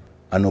therefore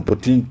an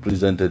opportunity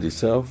presented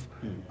itself,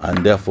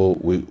 and therefore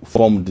we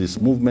formed this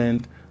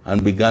movement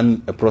and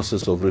began a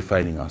process of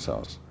refining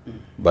ourselves.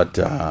 But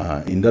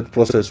in that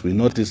process, we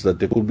noticed that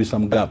there could be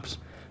some gaps.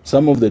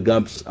 Some of the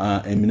gaps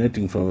are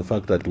emanating from the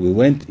fact that we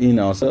went in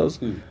ourselves,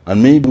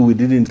 and maybe we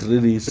didn't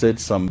really set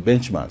some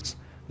benchmarks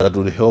that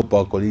would help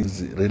our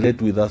colleagues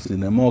relate with us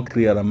in a more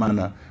clearer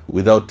manner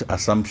without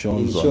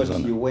assumptions. In short,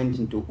 you went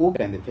into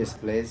UKA in the first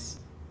place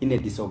in a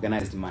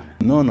disorganized manner.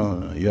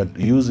 No, you're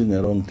using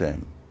a wrong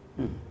term.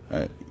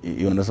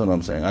 You understand what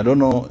I'm saying? I don't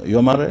know,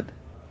 you're married?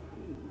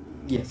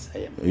 Yes, I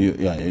am.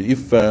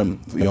 If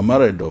you're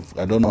married,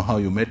 I don't know how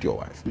you met your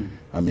wife.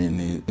 I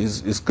mean,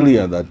 it's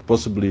clear that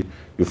possibly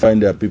you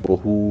find there are people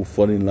who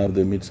fall in love,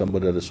 they meet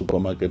somebody at the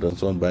supermarket and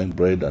so on, buying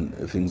bread and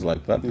things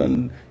like that.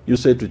 And you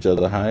say to each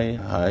other, hi,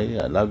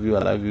 I love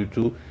you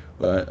too.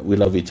 We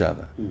love each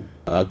other.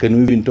 Can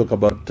we even talk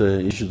about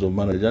issues of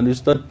marriage? And you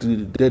start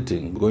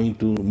dating, going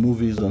to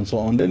movies and so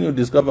on. Then you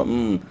discover,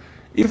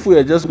 if we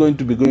are just going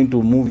to be going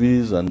to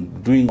movies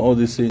and doing all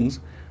these things,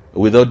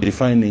 without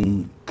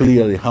defining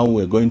clearly how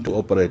we're going to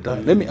operate.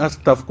 Let me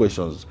ask tough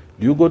questions.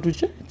 Do you go to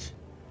church?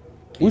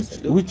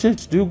 Which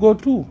church do you go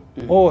to?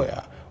 Oh,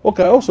 yeah.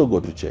 Okay, I also go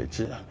to church.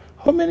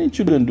 How many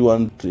children do you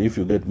want, if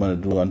you get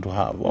married, do you want to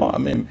have? Oh, I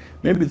mean,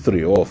 maybe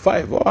 3 or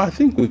 5. Oh, I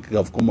think we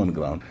have common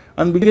ground.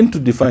 And begin to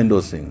define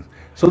those things.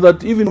 So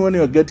that even when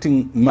you're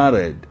getting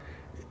married,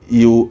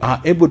 you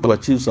are able to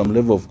achieve some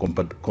level of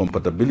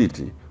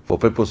compatibility for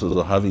purposes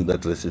of having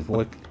that relationship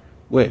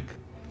work.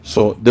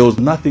 So there was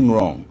nothing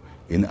wrong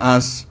in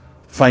us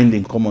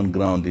finding common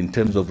ground in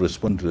terms of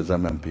responding to the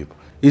Zambian people.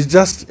 It's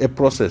just a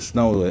process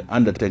now we're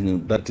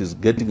undertaking that is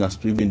getting us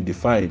to even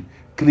define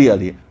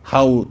clearly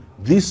how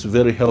this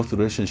very healthy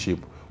relationship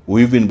will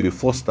even be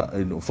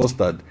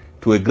fostered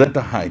to a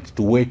greater height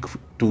to work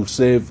to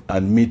save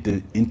and meet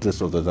the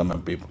interests of the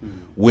Zambian people.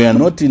 We are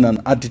not in an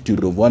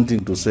attitude of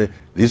wanting to say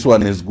this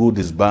one is good,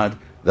 is bad,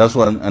 that's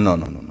one.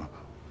 No.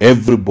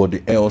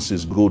 everybody else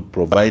is good,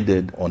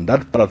 provided on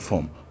that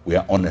platform we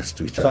are honest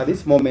to each So other. at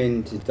this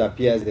moment, it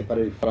appears the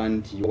Patriotic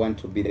Front, you want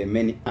to be the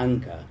main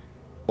anchor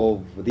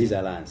of these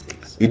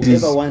alliances. It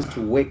Whoever is- wants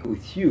to work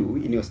with you,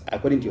 in your,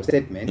 according to your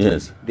statement,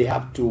 Yes. they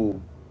have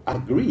to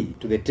agree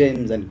to the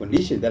terms and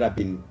conditions that have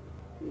been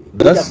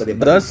put up That's- by the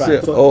that's,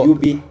 Patriotic Front. So oh, you'll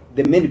be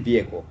the main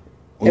vehicle.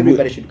 we-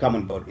 Everybody should come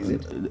on board, is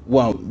it?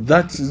 Wow,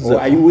 that is Or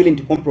are you willing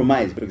to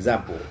compromise? For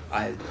example,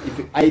 if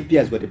IP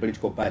has got a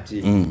political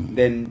party,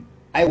 then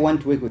I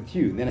want to work with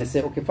you. Then I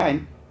say, okay,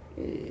 fine.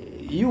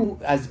 You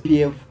as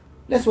PF,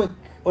 let's work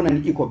on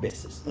an equal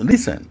basis.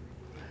 listen.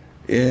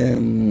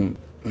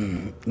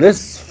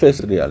 Let's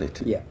face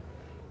reality. Yeah.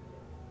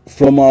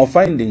 From our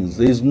findings,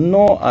 there is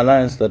no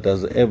alliance that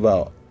has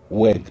ever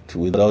worked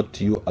without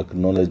you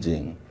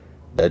acknowledging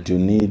that you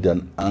need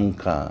an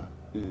anchor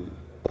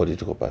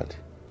political party.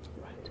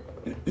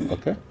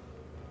 Okay?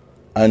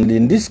 And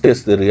in this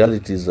case, the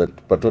reality is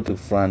that Patriotic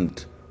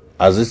Front,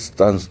 as it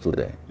stands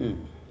today,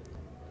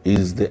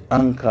 is the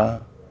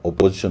anchor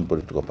opposition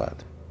political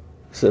party.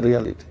 It's a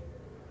reality.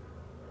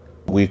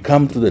 We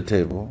come to the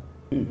table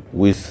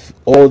with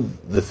all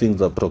the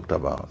things I've talked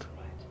about.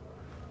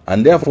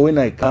 And therefore, when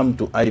I come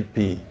to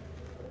IP,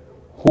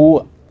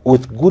 who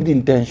with good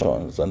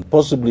intentions and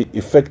possibly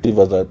effective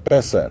as a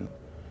person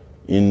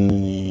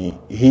in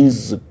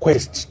his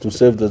quest to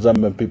save the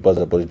Zambian people as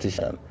a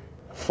politician,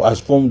 has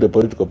formed a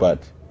political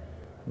party.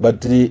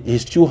 But he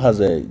still has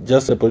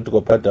just a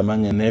political party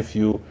among a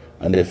nephew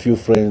and a few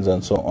friends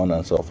and so on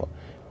and so forth.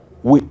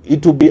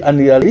 It would be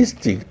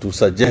unrealistic to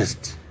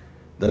suggest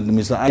that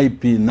Mr.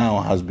 IP now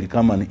has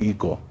become an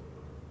equal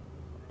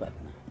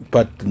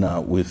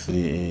partner with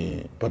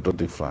the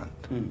Patriotic Front.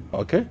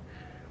 Okay?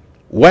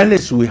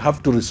 Whilst we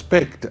have to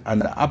respect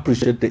and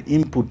appreciate the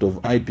input of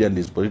IP and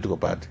his political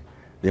party,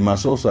 they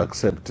must also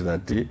accept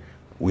that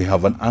we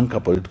have an anchor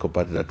political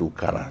party that will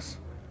carry us.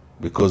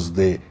 Because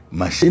the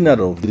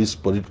machinery of this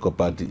political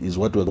party is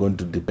what we're going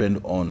to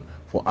depend on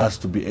for us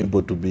to be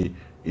able to be,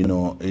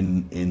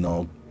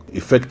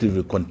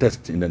 effectively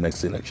contest in the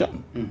next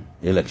election.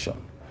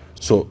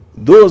 So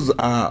those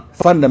are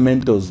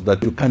fundamentals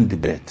that you can't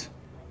debate.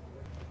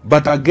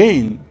 But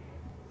again,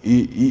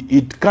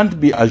 it can't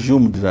be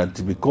assumed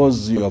that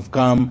because you have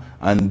come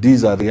and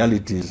these are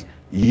realities,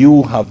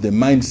 you have the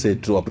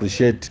mindset to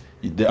appreciate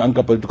the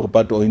anchor political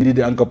party, or indeed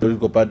the anchor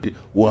political party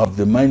will have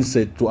the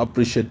mindset to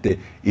appreciate the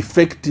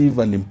effective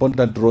and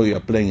important role you are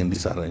playing in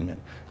this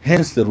arrangement.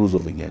 Hence the rules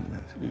of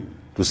engagement.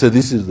 To say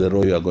this is the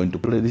role you are going to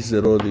play, this is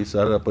the role this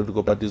other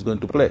political party is going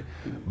to play.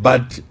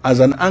 But as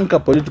an anchor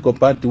political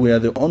party, we are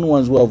the only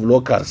ones who have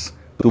locus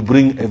to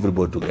bring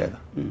everybody together.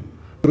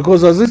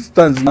 Because as it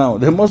stands now,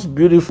 the most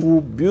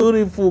beautiful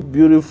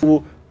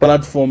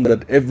platform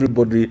that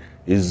everybody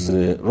is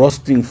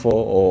roasting for,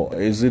 or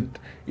is it,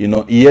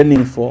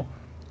 yearning for,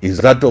 is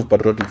that of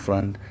Patriotic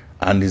Front,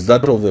 and is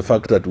that of the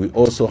fact that we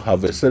also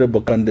have a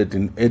cerebral candidate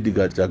in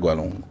Edgar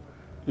Lungu.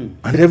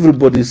 And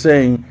everybody is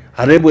saying,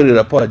 Harebwe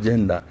Rapo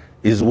agenda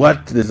is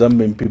what the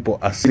Zambian people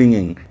are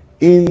singing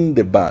in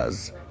the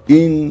bars,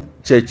 in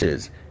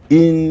churches,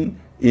 in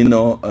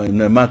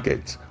the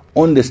markets,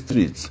 on the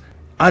streets,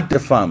 at the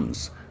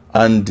farms,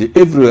 and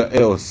everywhere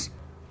else,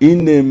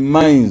 in the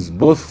mines,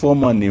 both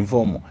formal and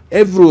informal.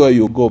 Everywhere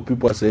you go,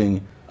 people are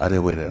saying,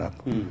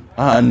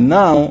 and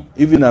now,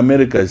 even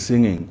America is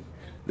singing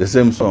the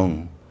same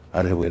song,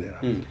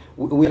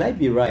 Will I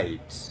be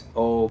right,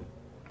 or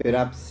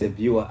perhaps a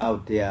viewer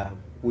out there,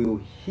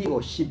 will he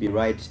or she be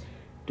right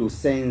to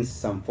sense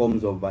some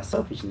forms of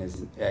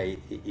selfishness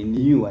in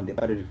you and the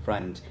Patriotic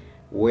Front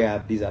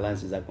where these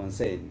alliances are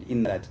concerned,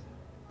 in that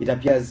it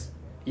appears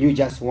you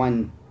just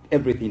want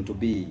everything to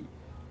be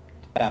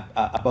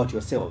about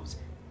yourselves,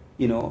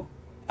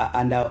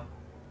 and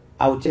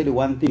I'll tell you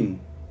one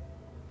thing.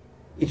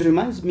 It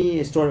reminds me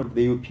a story of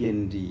the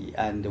UPND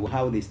and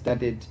how they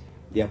started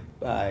their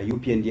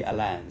UPND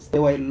alliance.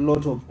 There were a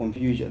lot of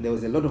confusion. There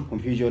was a lot of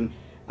confusion.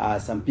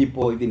 Some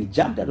people even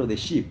jumped out of the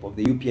ship of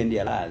the UPND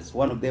alliance.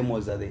 One of them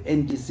was the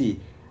NGC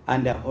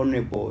under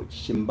Honorable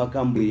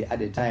Chimbakambwi at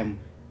the time,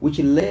 which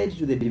led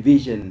to the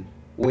division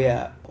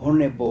where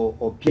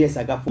Honorable P.S.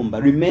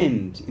 Agafumba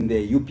remained in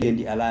the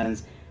UPND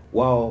alliance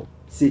while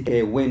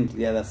CK went to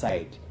the other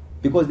side.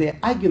 Because the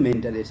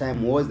argument at the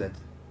time was that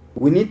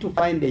we need to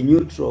find a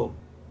neutral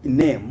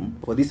name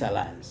for this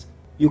alliance.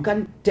 You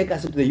can't take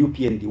us to the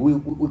UPND.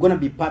 We're going to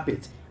be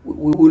puppets.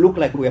 We look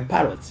like we're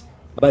parrots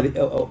by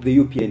of the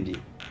UPND.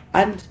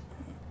 And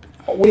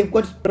we've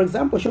got, for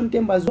example, Sean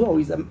Temba as well,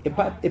 is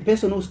a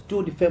person who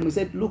stood firm. He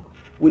said, look,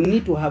 we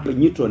need to have a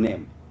neutral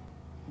name.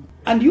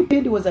 And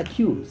UPND was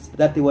accused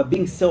that they were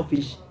being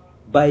selfish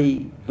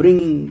by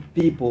bringing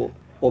people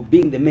or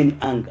being the main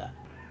anchor,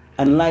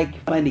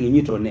 unlike finding a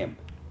neutral name.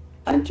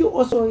 Aren't you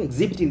also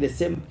exhibiting the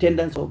same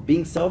tendency of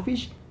being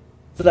selfish?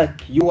 So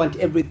that you want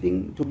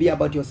everything to be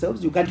about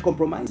yourselves, you can't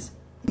compromise?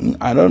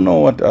 I don't know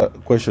what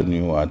question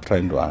you are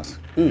trying to ask.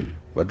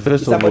 But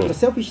first It's of about all, the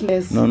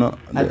selfishness, no,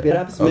 and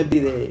perhaps maybe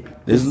the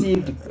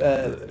perceived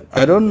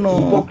I don't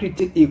know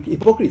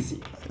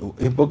hypocrisy.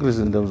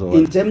 hypocrisy in terms of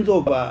In what? terms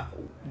of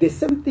the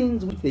same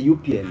things with the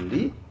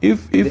UPND.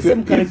 The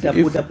same character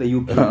put up the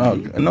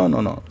UPND.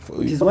 No.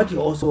 Which is what you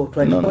also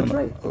try to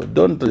portray. No.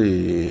 Don't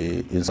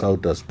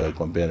insult us by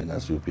comparing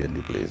us to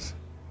UPND, please.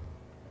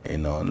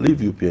 Leave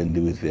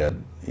UPND with their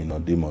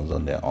demons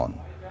on their own.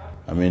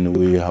 I mean,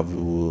 we have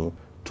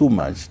too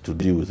much to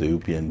deal with the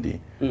UPND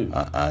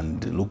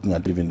and looking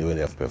at even the way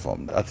they have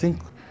performed. I think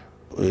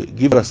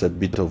give us a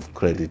bit of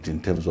credit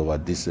in terms of our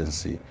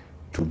decency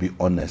to be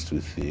honest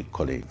with the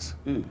colleagues.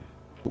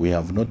 We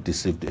have not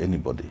deceived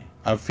anybody.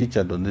 I've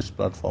featured on this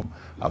platform.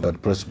 I've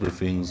had press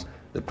briefings.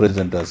 The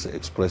president has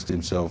expressed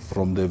himself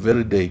from the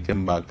very day he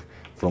came back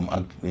from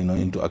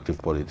into active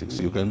politics.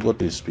 You can go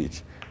to his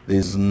speech.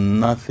 There's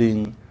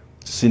nothing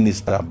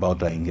sinister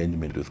about our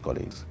engagement with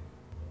colleagues.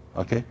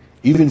 Okay?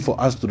 Even for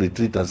us to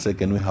retreat and say,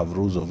 can we have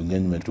rules of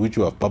engagement, which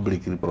you have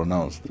publicly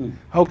pronounced,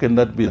 how can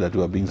that be that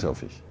we are being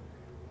selfish?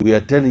 We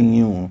are telling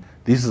you,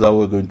 this is how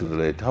we're going to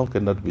relate. How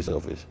can that be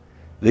selfish?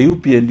 The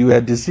UPND, we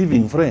are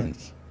deceiving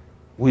friends.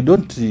 We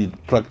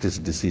don't practice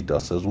deceit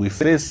ourselves. We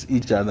face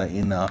each other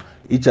in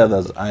each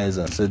other's eyes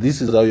and say, this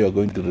is how you are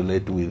going to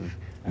relate with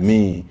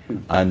me,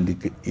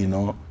 and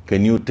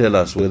can you tell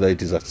us whether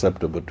it is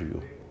acceptable to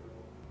you?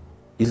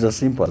 It's as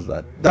simple as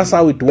that. That's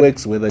how it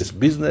works, whether it's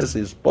business,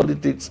 it's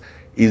politics,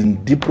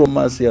 in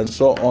diplomacy and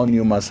so on.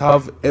 You must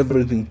have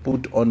everything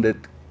put on the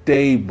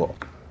table,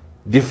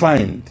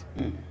 defined.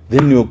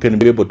 Then you can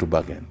be able to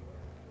bargain.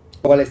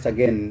 Well,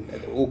 again,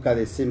 UCA,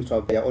 they seem to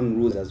have their own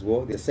rules as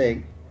well. They're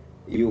saying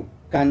you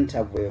can't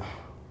have a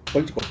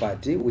political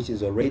party which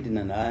is already in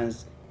an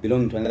alliance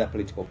belonging to another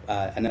political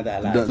another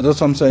alliance. That's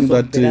what I'm saying.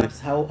 So that perhaps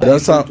how are you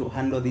going to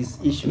handle these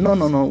issues?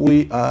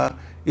 No.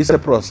 It's a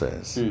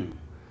process.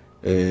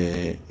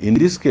 In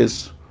this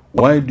case,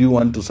 why do you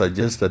want to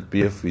suggest that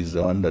PF is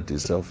the one that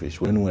is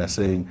selfish when we are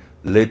saying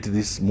let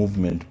this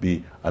movement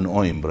be an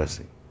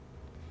all-embracing?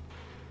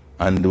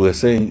 And we're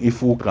saying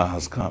if UCA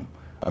has come,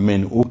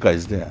 UCA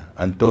is there,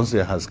 and Tonse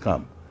has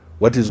come.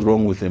 What is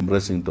wrong with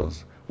embracing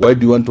Tonse? Why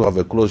do you want to have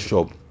a closed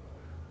shop?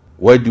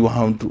 Why do you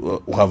want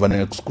to have an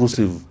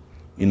exclusive,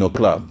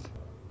 club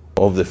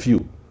of the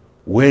few?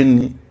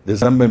 When the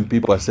Zambian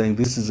people are saying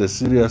this is a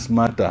serious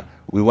matter,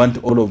 we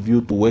want all of you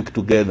to work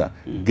together,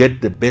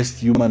 get the best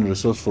human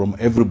resource from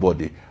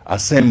everybody,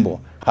 assemble,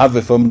 have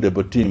a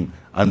formidable team,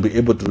 and be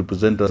able to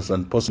represent us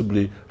and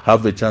possibly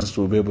have a chance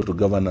to be able to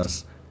govern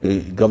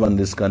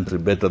this country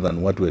better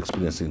than what we're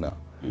experiencing now.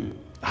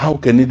 How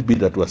can it be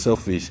that we're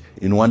selfish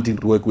in wanting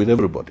to work with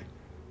everybody?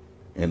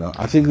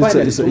 I think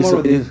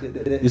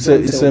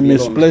it's a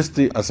misplaced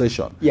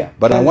assertion. Yeah,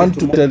 but I want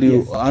to tell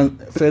you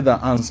further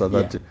answer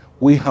that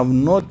we have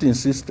not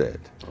insisted.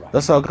 Right.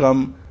 That's how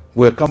come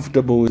we're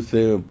comfortable with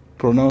the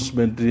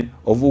pronouncement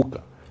of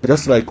UCA,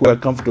 just like we're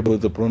comfortable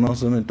with the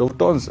pronouncement of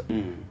Tonse.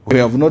 We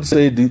have not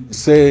said,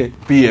 say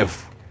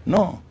PF.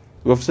 No.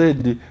 We have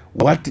said,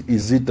 what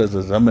is it that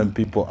the Zambian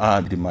people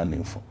are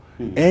demanding for?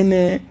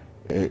 Any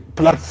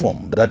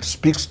platform that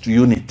speaks to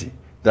unity,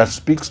 that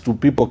speaks to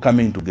people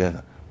coming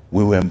together,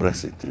 we will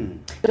embrace it.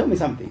 Tell me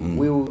something.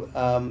 Will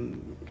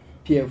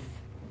PF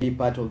be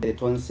part of the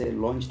Tonse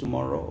launch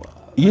tomorrow?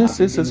 Yes,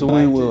 we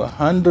will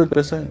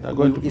 100% are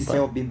going to be part.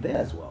 ISEO be there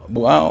as well?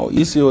 Wow,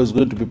 ISEO is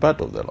going to be part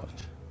of the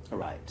launch.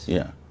 Right.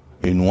 Yeah.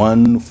 In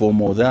one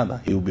form or the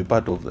other, he will be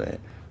part of the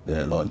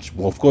launch.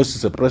 Of course,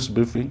 it's a press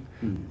briefing.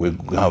 We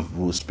have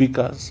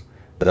speakers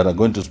that are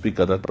going to speak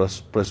at that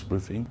press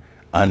briefing.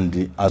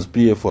 And as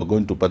PF, we're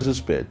going to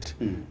participate,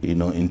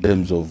 in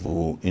terms of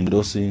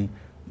endorsing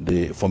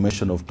the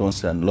formation of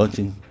Tonse and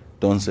launching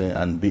Tonse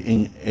and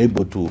being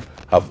able to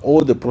have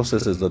all the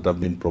processes that have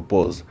been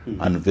proposed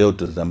unveiled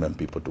to the Zambian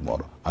people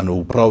tomorrow. And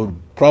we'll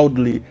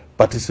proudly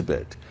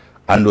participate.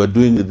 And we're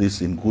doing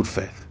this in good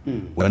faith.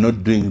 We're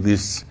not doing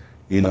this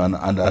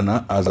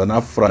as an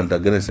affront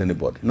against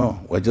anybody. No,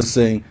 we're just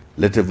saying,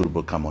 let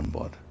everybody come on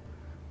board.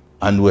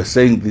 And we're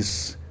saying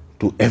this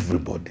to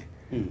everybody.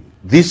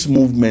 This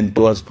movement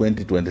towards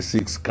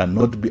 2026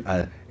 cannot be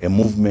a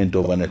movement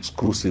of an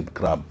exclusive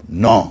club.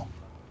 No.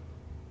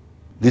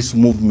 This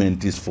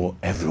movement is for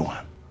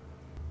everyone.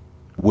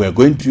 We are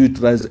going to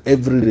utilize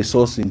every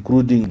resource,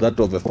 including that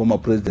of a former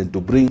president,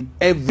 to bring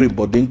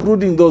everybody,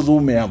 including those who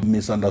may have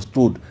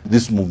misunderstood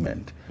this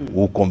movement.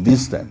 We'll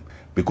convince them,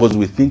 because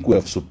we think we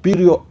have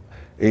superior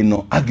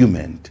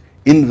argument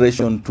in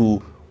relation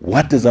to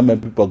what the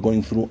Zambian people are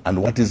going through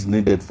and what is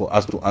needed for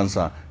us to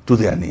answer to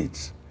their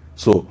needs.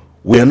 So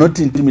we are not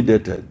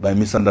intimidated by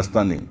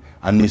misunderstanding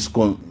and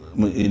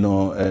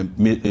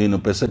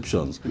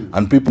perceptions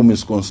and people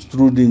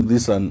misconstruing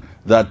this and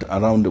that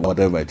around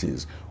whatever it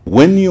is.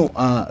 When you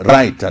are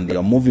right and you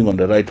are moving on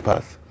the right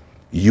path,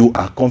 you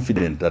are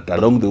confident that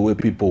along the way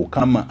people will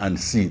come and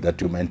see that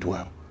you meant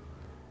well.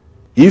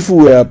 If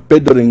we are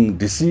peddling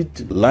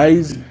deceit,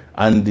 lies,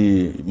 and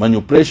the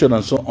manipulation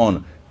and so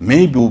on,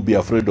 maybe we'll be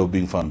afraid of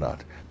being found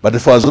out. But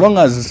for as long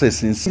as it's a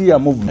sincere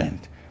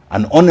movement,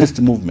 an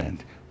honest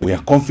movement, we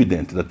are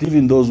confident that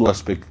even those who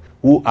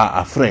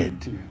are afraid,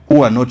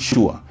 who are not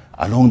sure,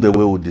 along the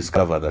way will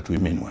discover that we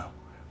mean well.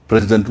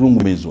 President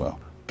Lungu means well.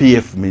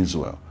 PF means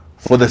well.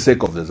 for the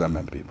sake of the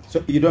Zambian people.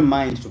 So you don't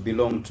mind to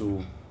belong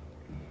to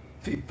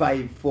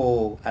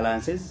 5-4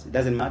 alliances? It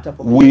doesn't matter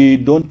for We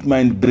don't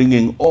mind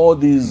bringing all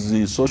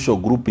these social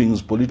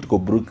groupings, political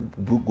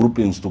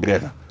groupings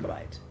together.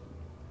 Right.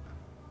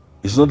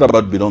 It's not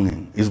about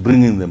belonging, it's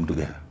bringing them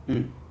together.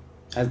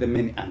 As the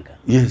main anchor.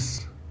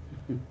 Yes.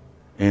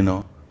 You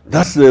know,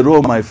 that's the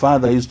role my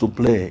father used to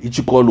play,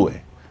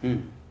 Ichikolwe.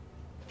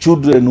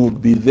 Children would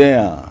be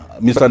there,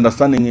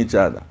 misunderstanding each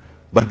other.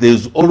 But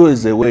there's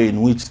always a way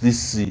in which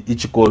this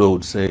Ichikolwe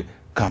would say,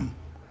 come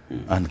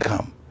and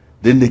come.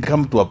 Then they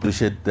come to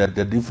appreciate that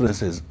the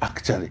differences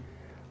actually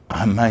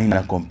are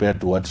minor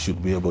compared to what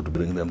should be able to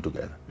bring them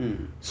together.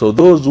 So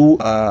those who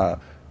are,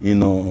 you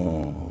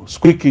know,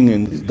 squeaking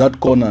in that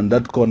corner and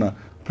that corner,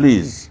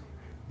 please,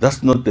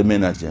 that's not the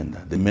main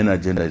agenda. The main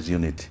agenda is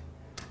unity.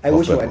 I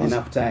wish we had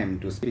enough time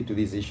to speak to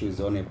these issues,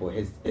 Honorable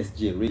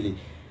SG, really.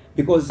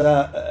 Because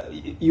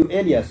you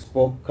earlier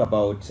spoke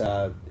about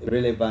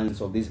relevance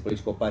of these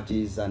political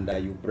parties, and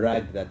you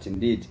bragged that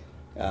indeed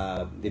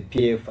the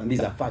PF, and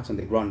these are facts on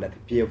the ground, that the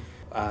PF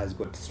has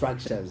got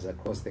structures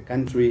across the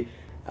country,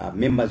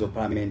 members of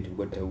parliament,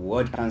 we've got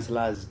ward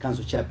councillors,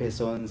 council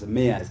chairpersons,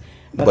 mayors.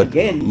 But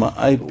again,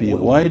 IP,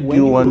 why do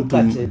you want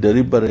to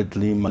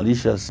deliberately,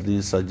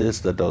 maliciously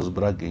suggest that I was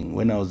bragging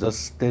when I was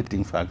just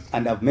stating facts?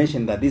 And I've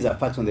mentioned that these are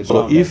facts on the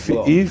ground.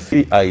 So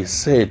if I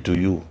say to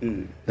you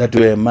that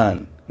you're a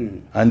man,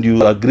 and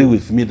you agree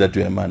with me that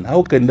you're a man,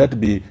 how can that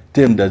be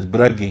termed as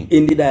bragging?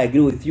 Indeed, I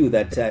agree with you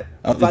that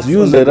just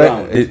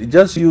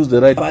use the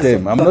right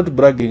term. I'm not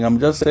bragging, I'm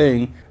just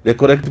saying the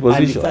correct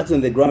position. And the facts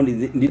on the ground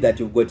is indeed that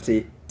you've got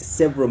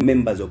several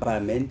members of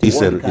parliament,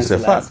 it's a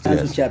fact,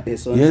 council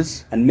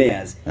chairpersons, and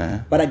mayors.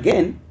 But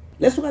again,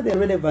 let's look at the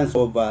relevance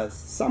of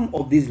some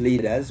of these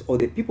leaders or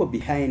the people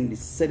behind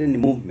certain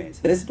movements.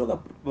 Let's talk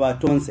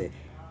about Tonse.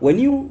 When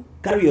you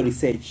carry your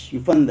research,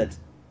 you find that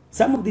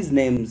some of these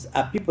names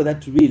are people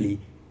that really,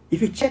 if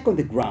you check on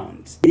the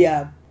ground,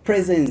 their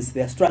presence,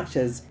 their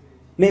structures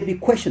may be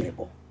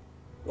questionable.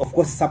 Of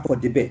course, it's up for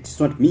debate. It's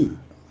not me.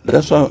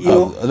 That's why.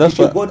 If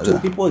you go to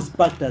people's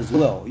pact as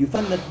well, you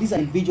find that these are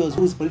individuals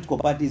whose political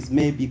parties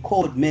may be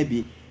called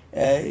maybe,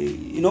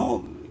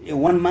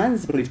 one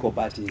man's political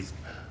parties,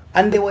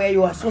 and they were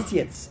your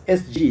associates,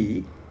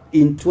 SG,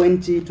 in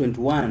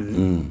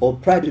 2021 or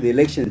prior to the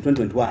election in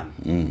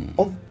 2021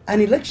 of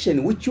an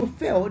election which you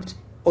failed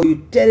or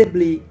you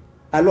terribly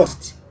are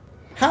lost.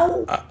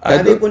 How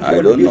are they going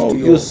to contribute to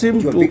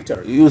your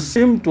victory? You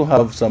seem to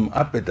have some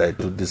appetite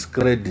to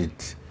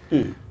discredit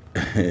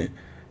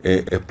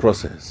a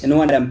process. You know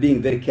what? I'm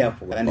being very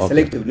careful and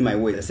selective in my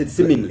words. I said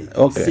seemingly.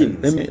 Okay.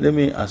 Seems. Let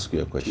me ask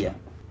you a question. Yeah.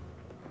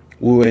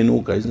 We were in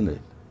Uka, isn't it?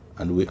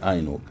 And we are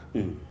in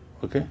Uka.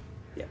 Okay.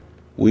 Yeah.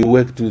 We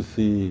worked with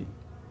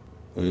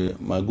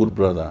my good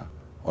brother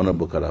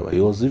Honorable Karaba.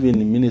 He was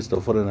even Minister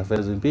of Foreign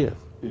Affairs in PF.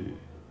 You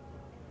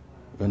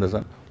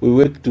understand? We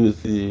worked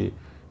with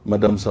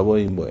Madam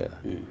Savoy Mboya,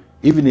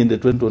 even in the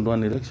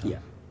 2021 election. Yeah.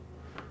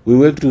 We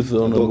worked with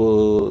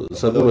Honorable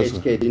Although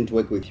HK didn't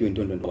work with you in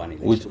 2021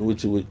 election.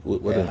 Which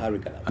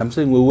I'm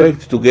saying we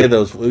worked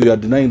together. You are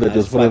denying that he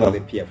was foreign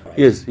affairs. Right?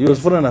 Yes, he was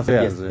foreign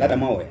affairs. Yes, that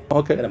I'm aware.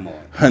 Okay. That I'm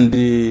aware. And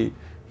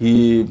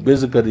he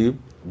basically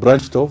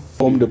branched off,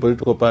 formed a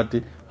political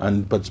party,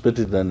 and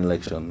participated in an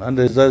election. And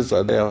the results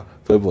are there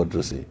for everyone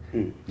to see.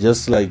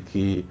 Just like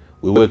we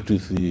worked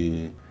with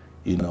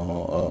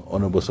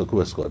Honorable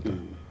Sakuba Scott.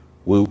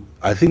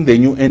 I think the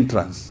new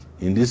entrance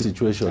in this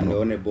situation. And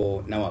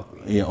Honorable Nawak.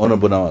 Yeah,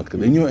 Honorable Nawak.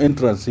 The new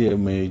entrance here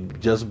may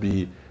just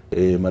be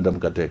Madam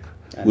Katek.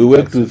 We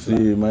worked with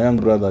my young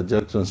brother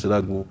Jackson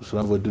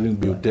Sirago during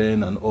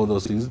Butane and all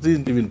those things.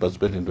 Didn't even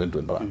participate in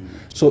 2021.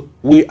 So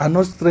we are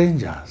not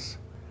strangers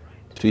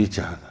to each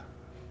other.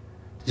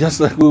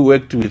 Just like we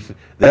worked with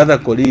the other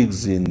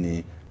colleagues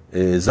in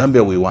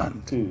Zambia, we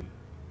want.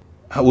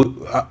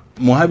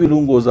 Mohabi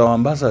Lungu was our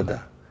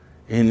ambassador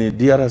in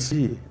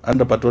DRC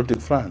under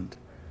Patriotic Front,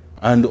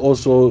 and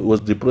also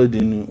was deployed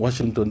in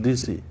Washington,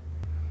 D.C.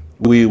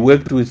 We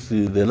worked with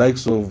the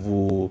likes of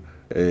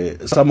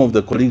some of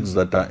the colleagues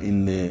that are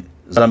in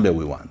Zambia,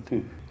 we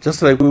want.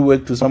 Just like we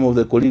worked with some of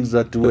the colleagues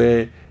that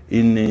were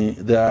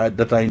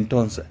that are in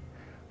Tonse.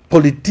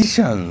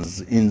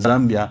 Politicians in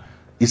Zambia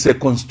is a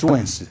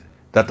constituency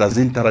that has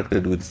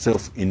interacted with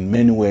itself in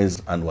many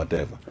ways and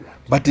whatever.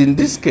 But in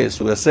this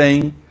case, we are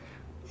saying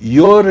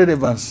your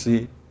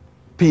relevancy,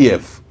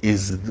 PF,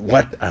 is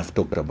what I've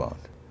talked about.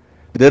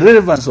 The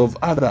relevance of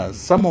others,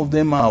 some of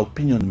them are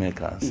opinion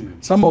makers.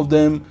 Some of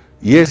them,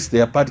 yes,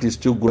 their party is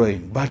still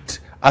growing. But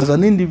as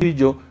an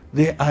individual,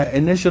 they are a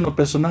national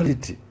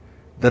personality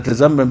that the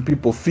Zambian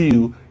people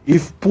feel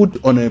if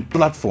put on a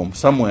platform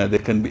somewhere, they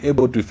can be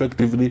able to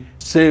effectively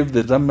save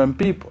the Zambian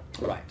people.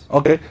 Right.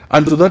 Okay.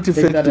 And to that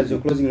effect, take that as your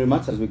closing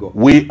remarks as we go.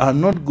 We are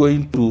not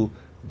going to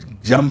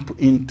jump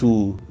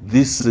into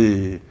this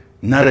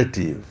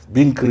narrative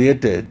being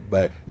created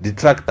by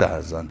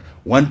detractors and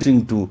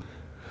wanting to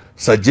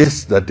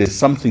suggest that there's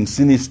something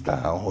sinister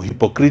or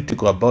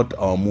hypocritical about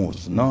our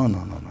moves. No.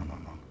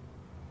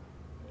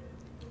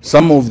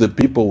 Some of the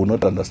people will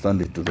not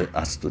understand it today,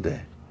 as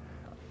today.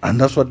 And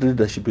that's what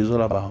leadership is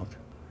all about.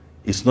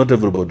 It's not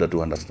everybody that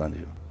will understand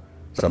you.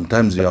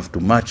 Sometimes you have to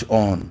march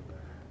on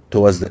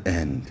towards the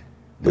end.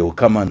 They will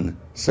come and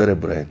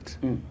celebrate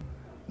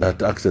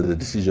that actually the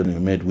decision you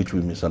made, which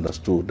we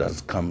misunderstood,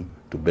 has come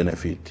to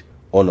benefit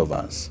all of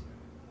us.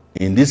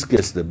 In this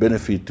case, the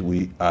benefit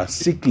we are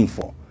seeking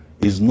for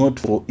is not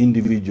for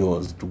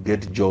individuals to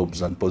get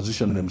jobs and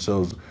position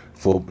themselves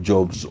for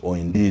jobs or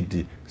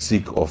indeed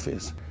seek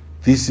office.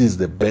 This is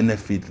the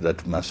benefit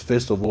that must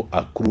first of all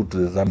accrue to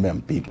the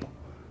Zambian people.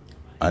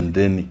 And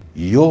then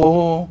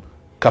your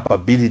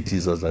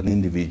capabilities as an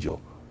individual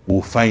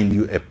will find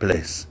you a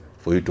place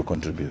for you to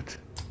contribute.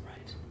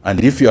 Right.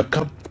 And if you are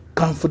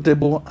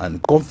comfortable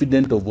and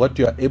confident of what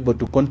you are able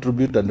to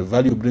contribute and the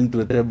value you bring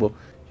to the table,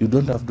 you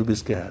don't have to be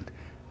scared.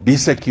 Be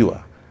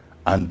secure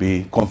and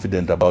be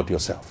confident about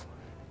yourself.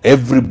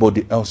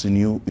 Everybody else in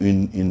you,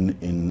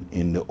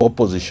 in the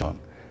opposition,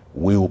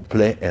 will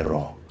play a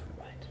role,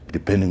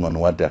 depending on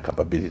what their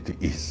capability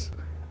is,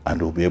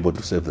 and will be able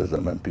to serve the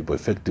Zambian people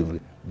effectively,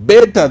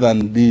 better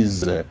than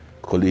these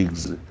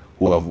colleagues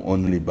who have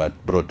only but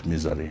brought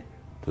misery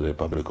to the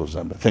Republic of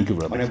Zambia. Thank you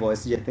very much. Honorable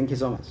SJ, thank you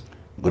so much.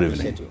 Good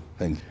evening. You.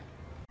 Thank you.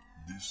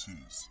 This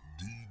is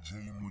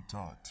DJ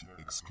Mutati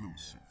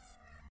exclusive.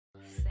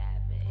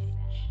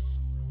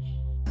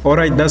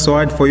 Alright, that's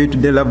all for you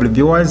today, lovely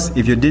viewers.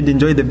 If you did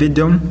enjoy the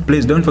video,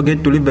 please don't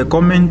forget to leave a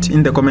comment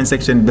in the comment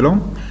section below.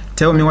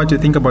 Tell me what you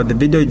think about the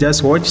video you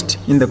just watched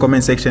in the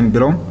comment section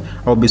below.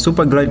 I'll be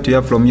super glad to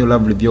hear from you,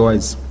 lovely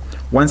viewers.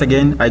 Once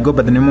again, I go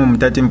by the name of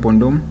Mutati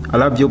Mpundu. I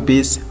love you,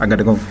 peace, I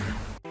gotta go.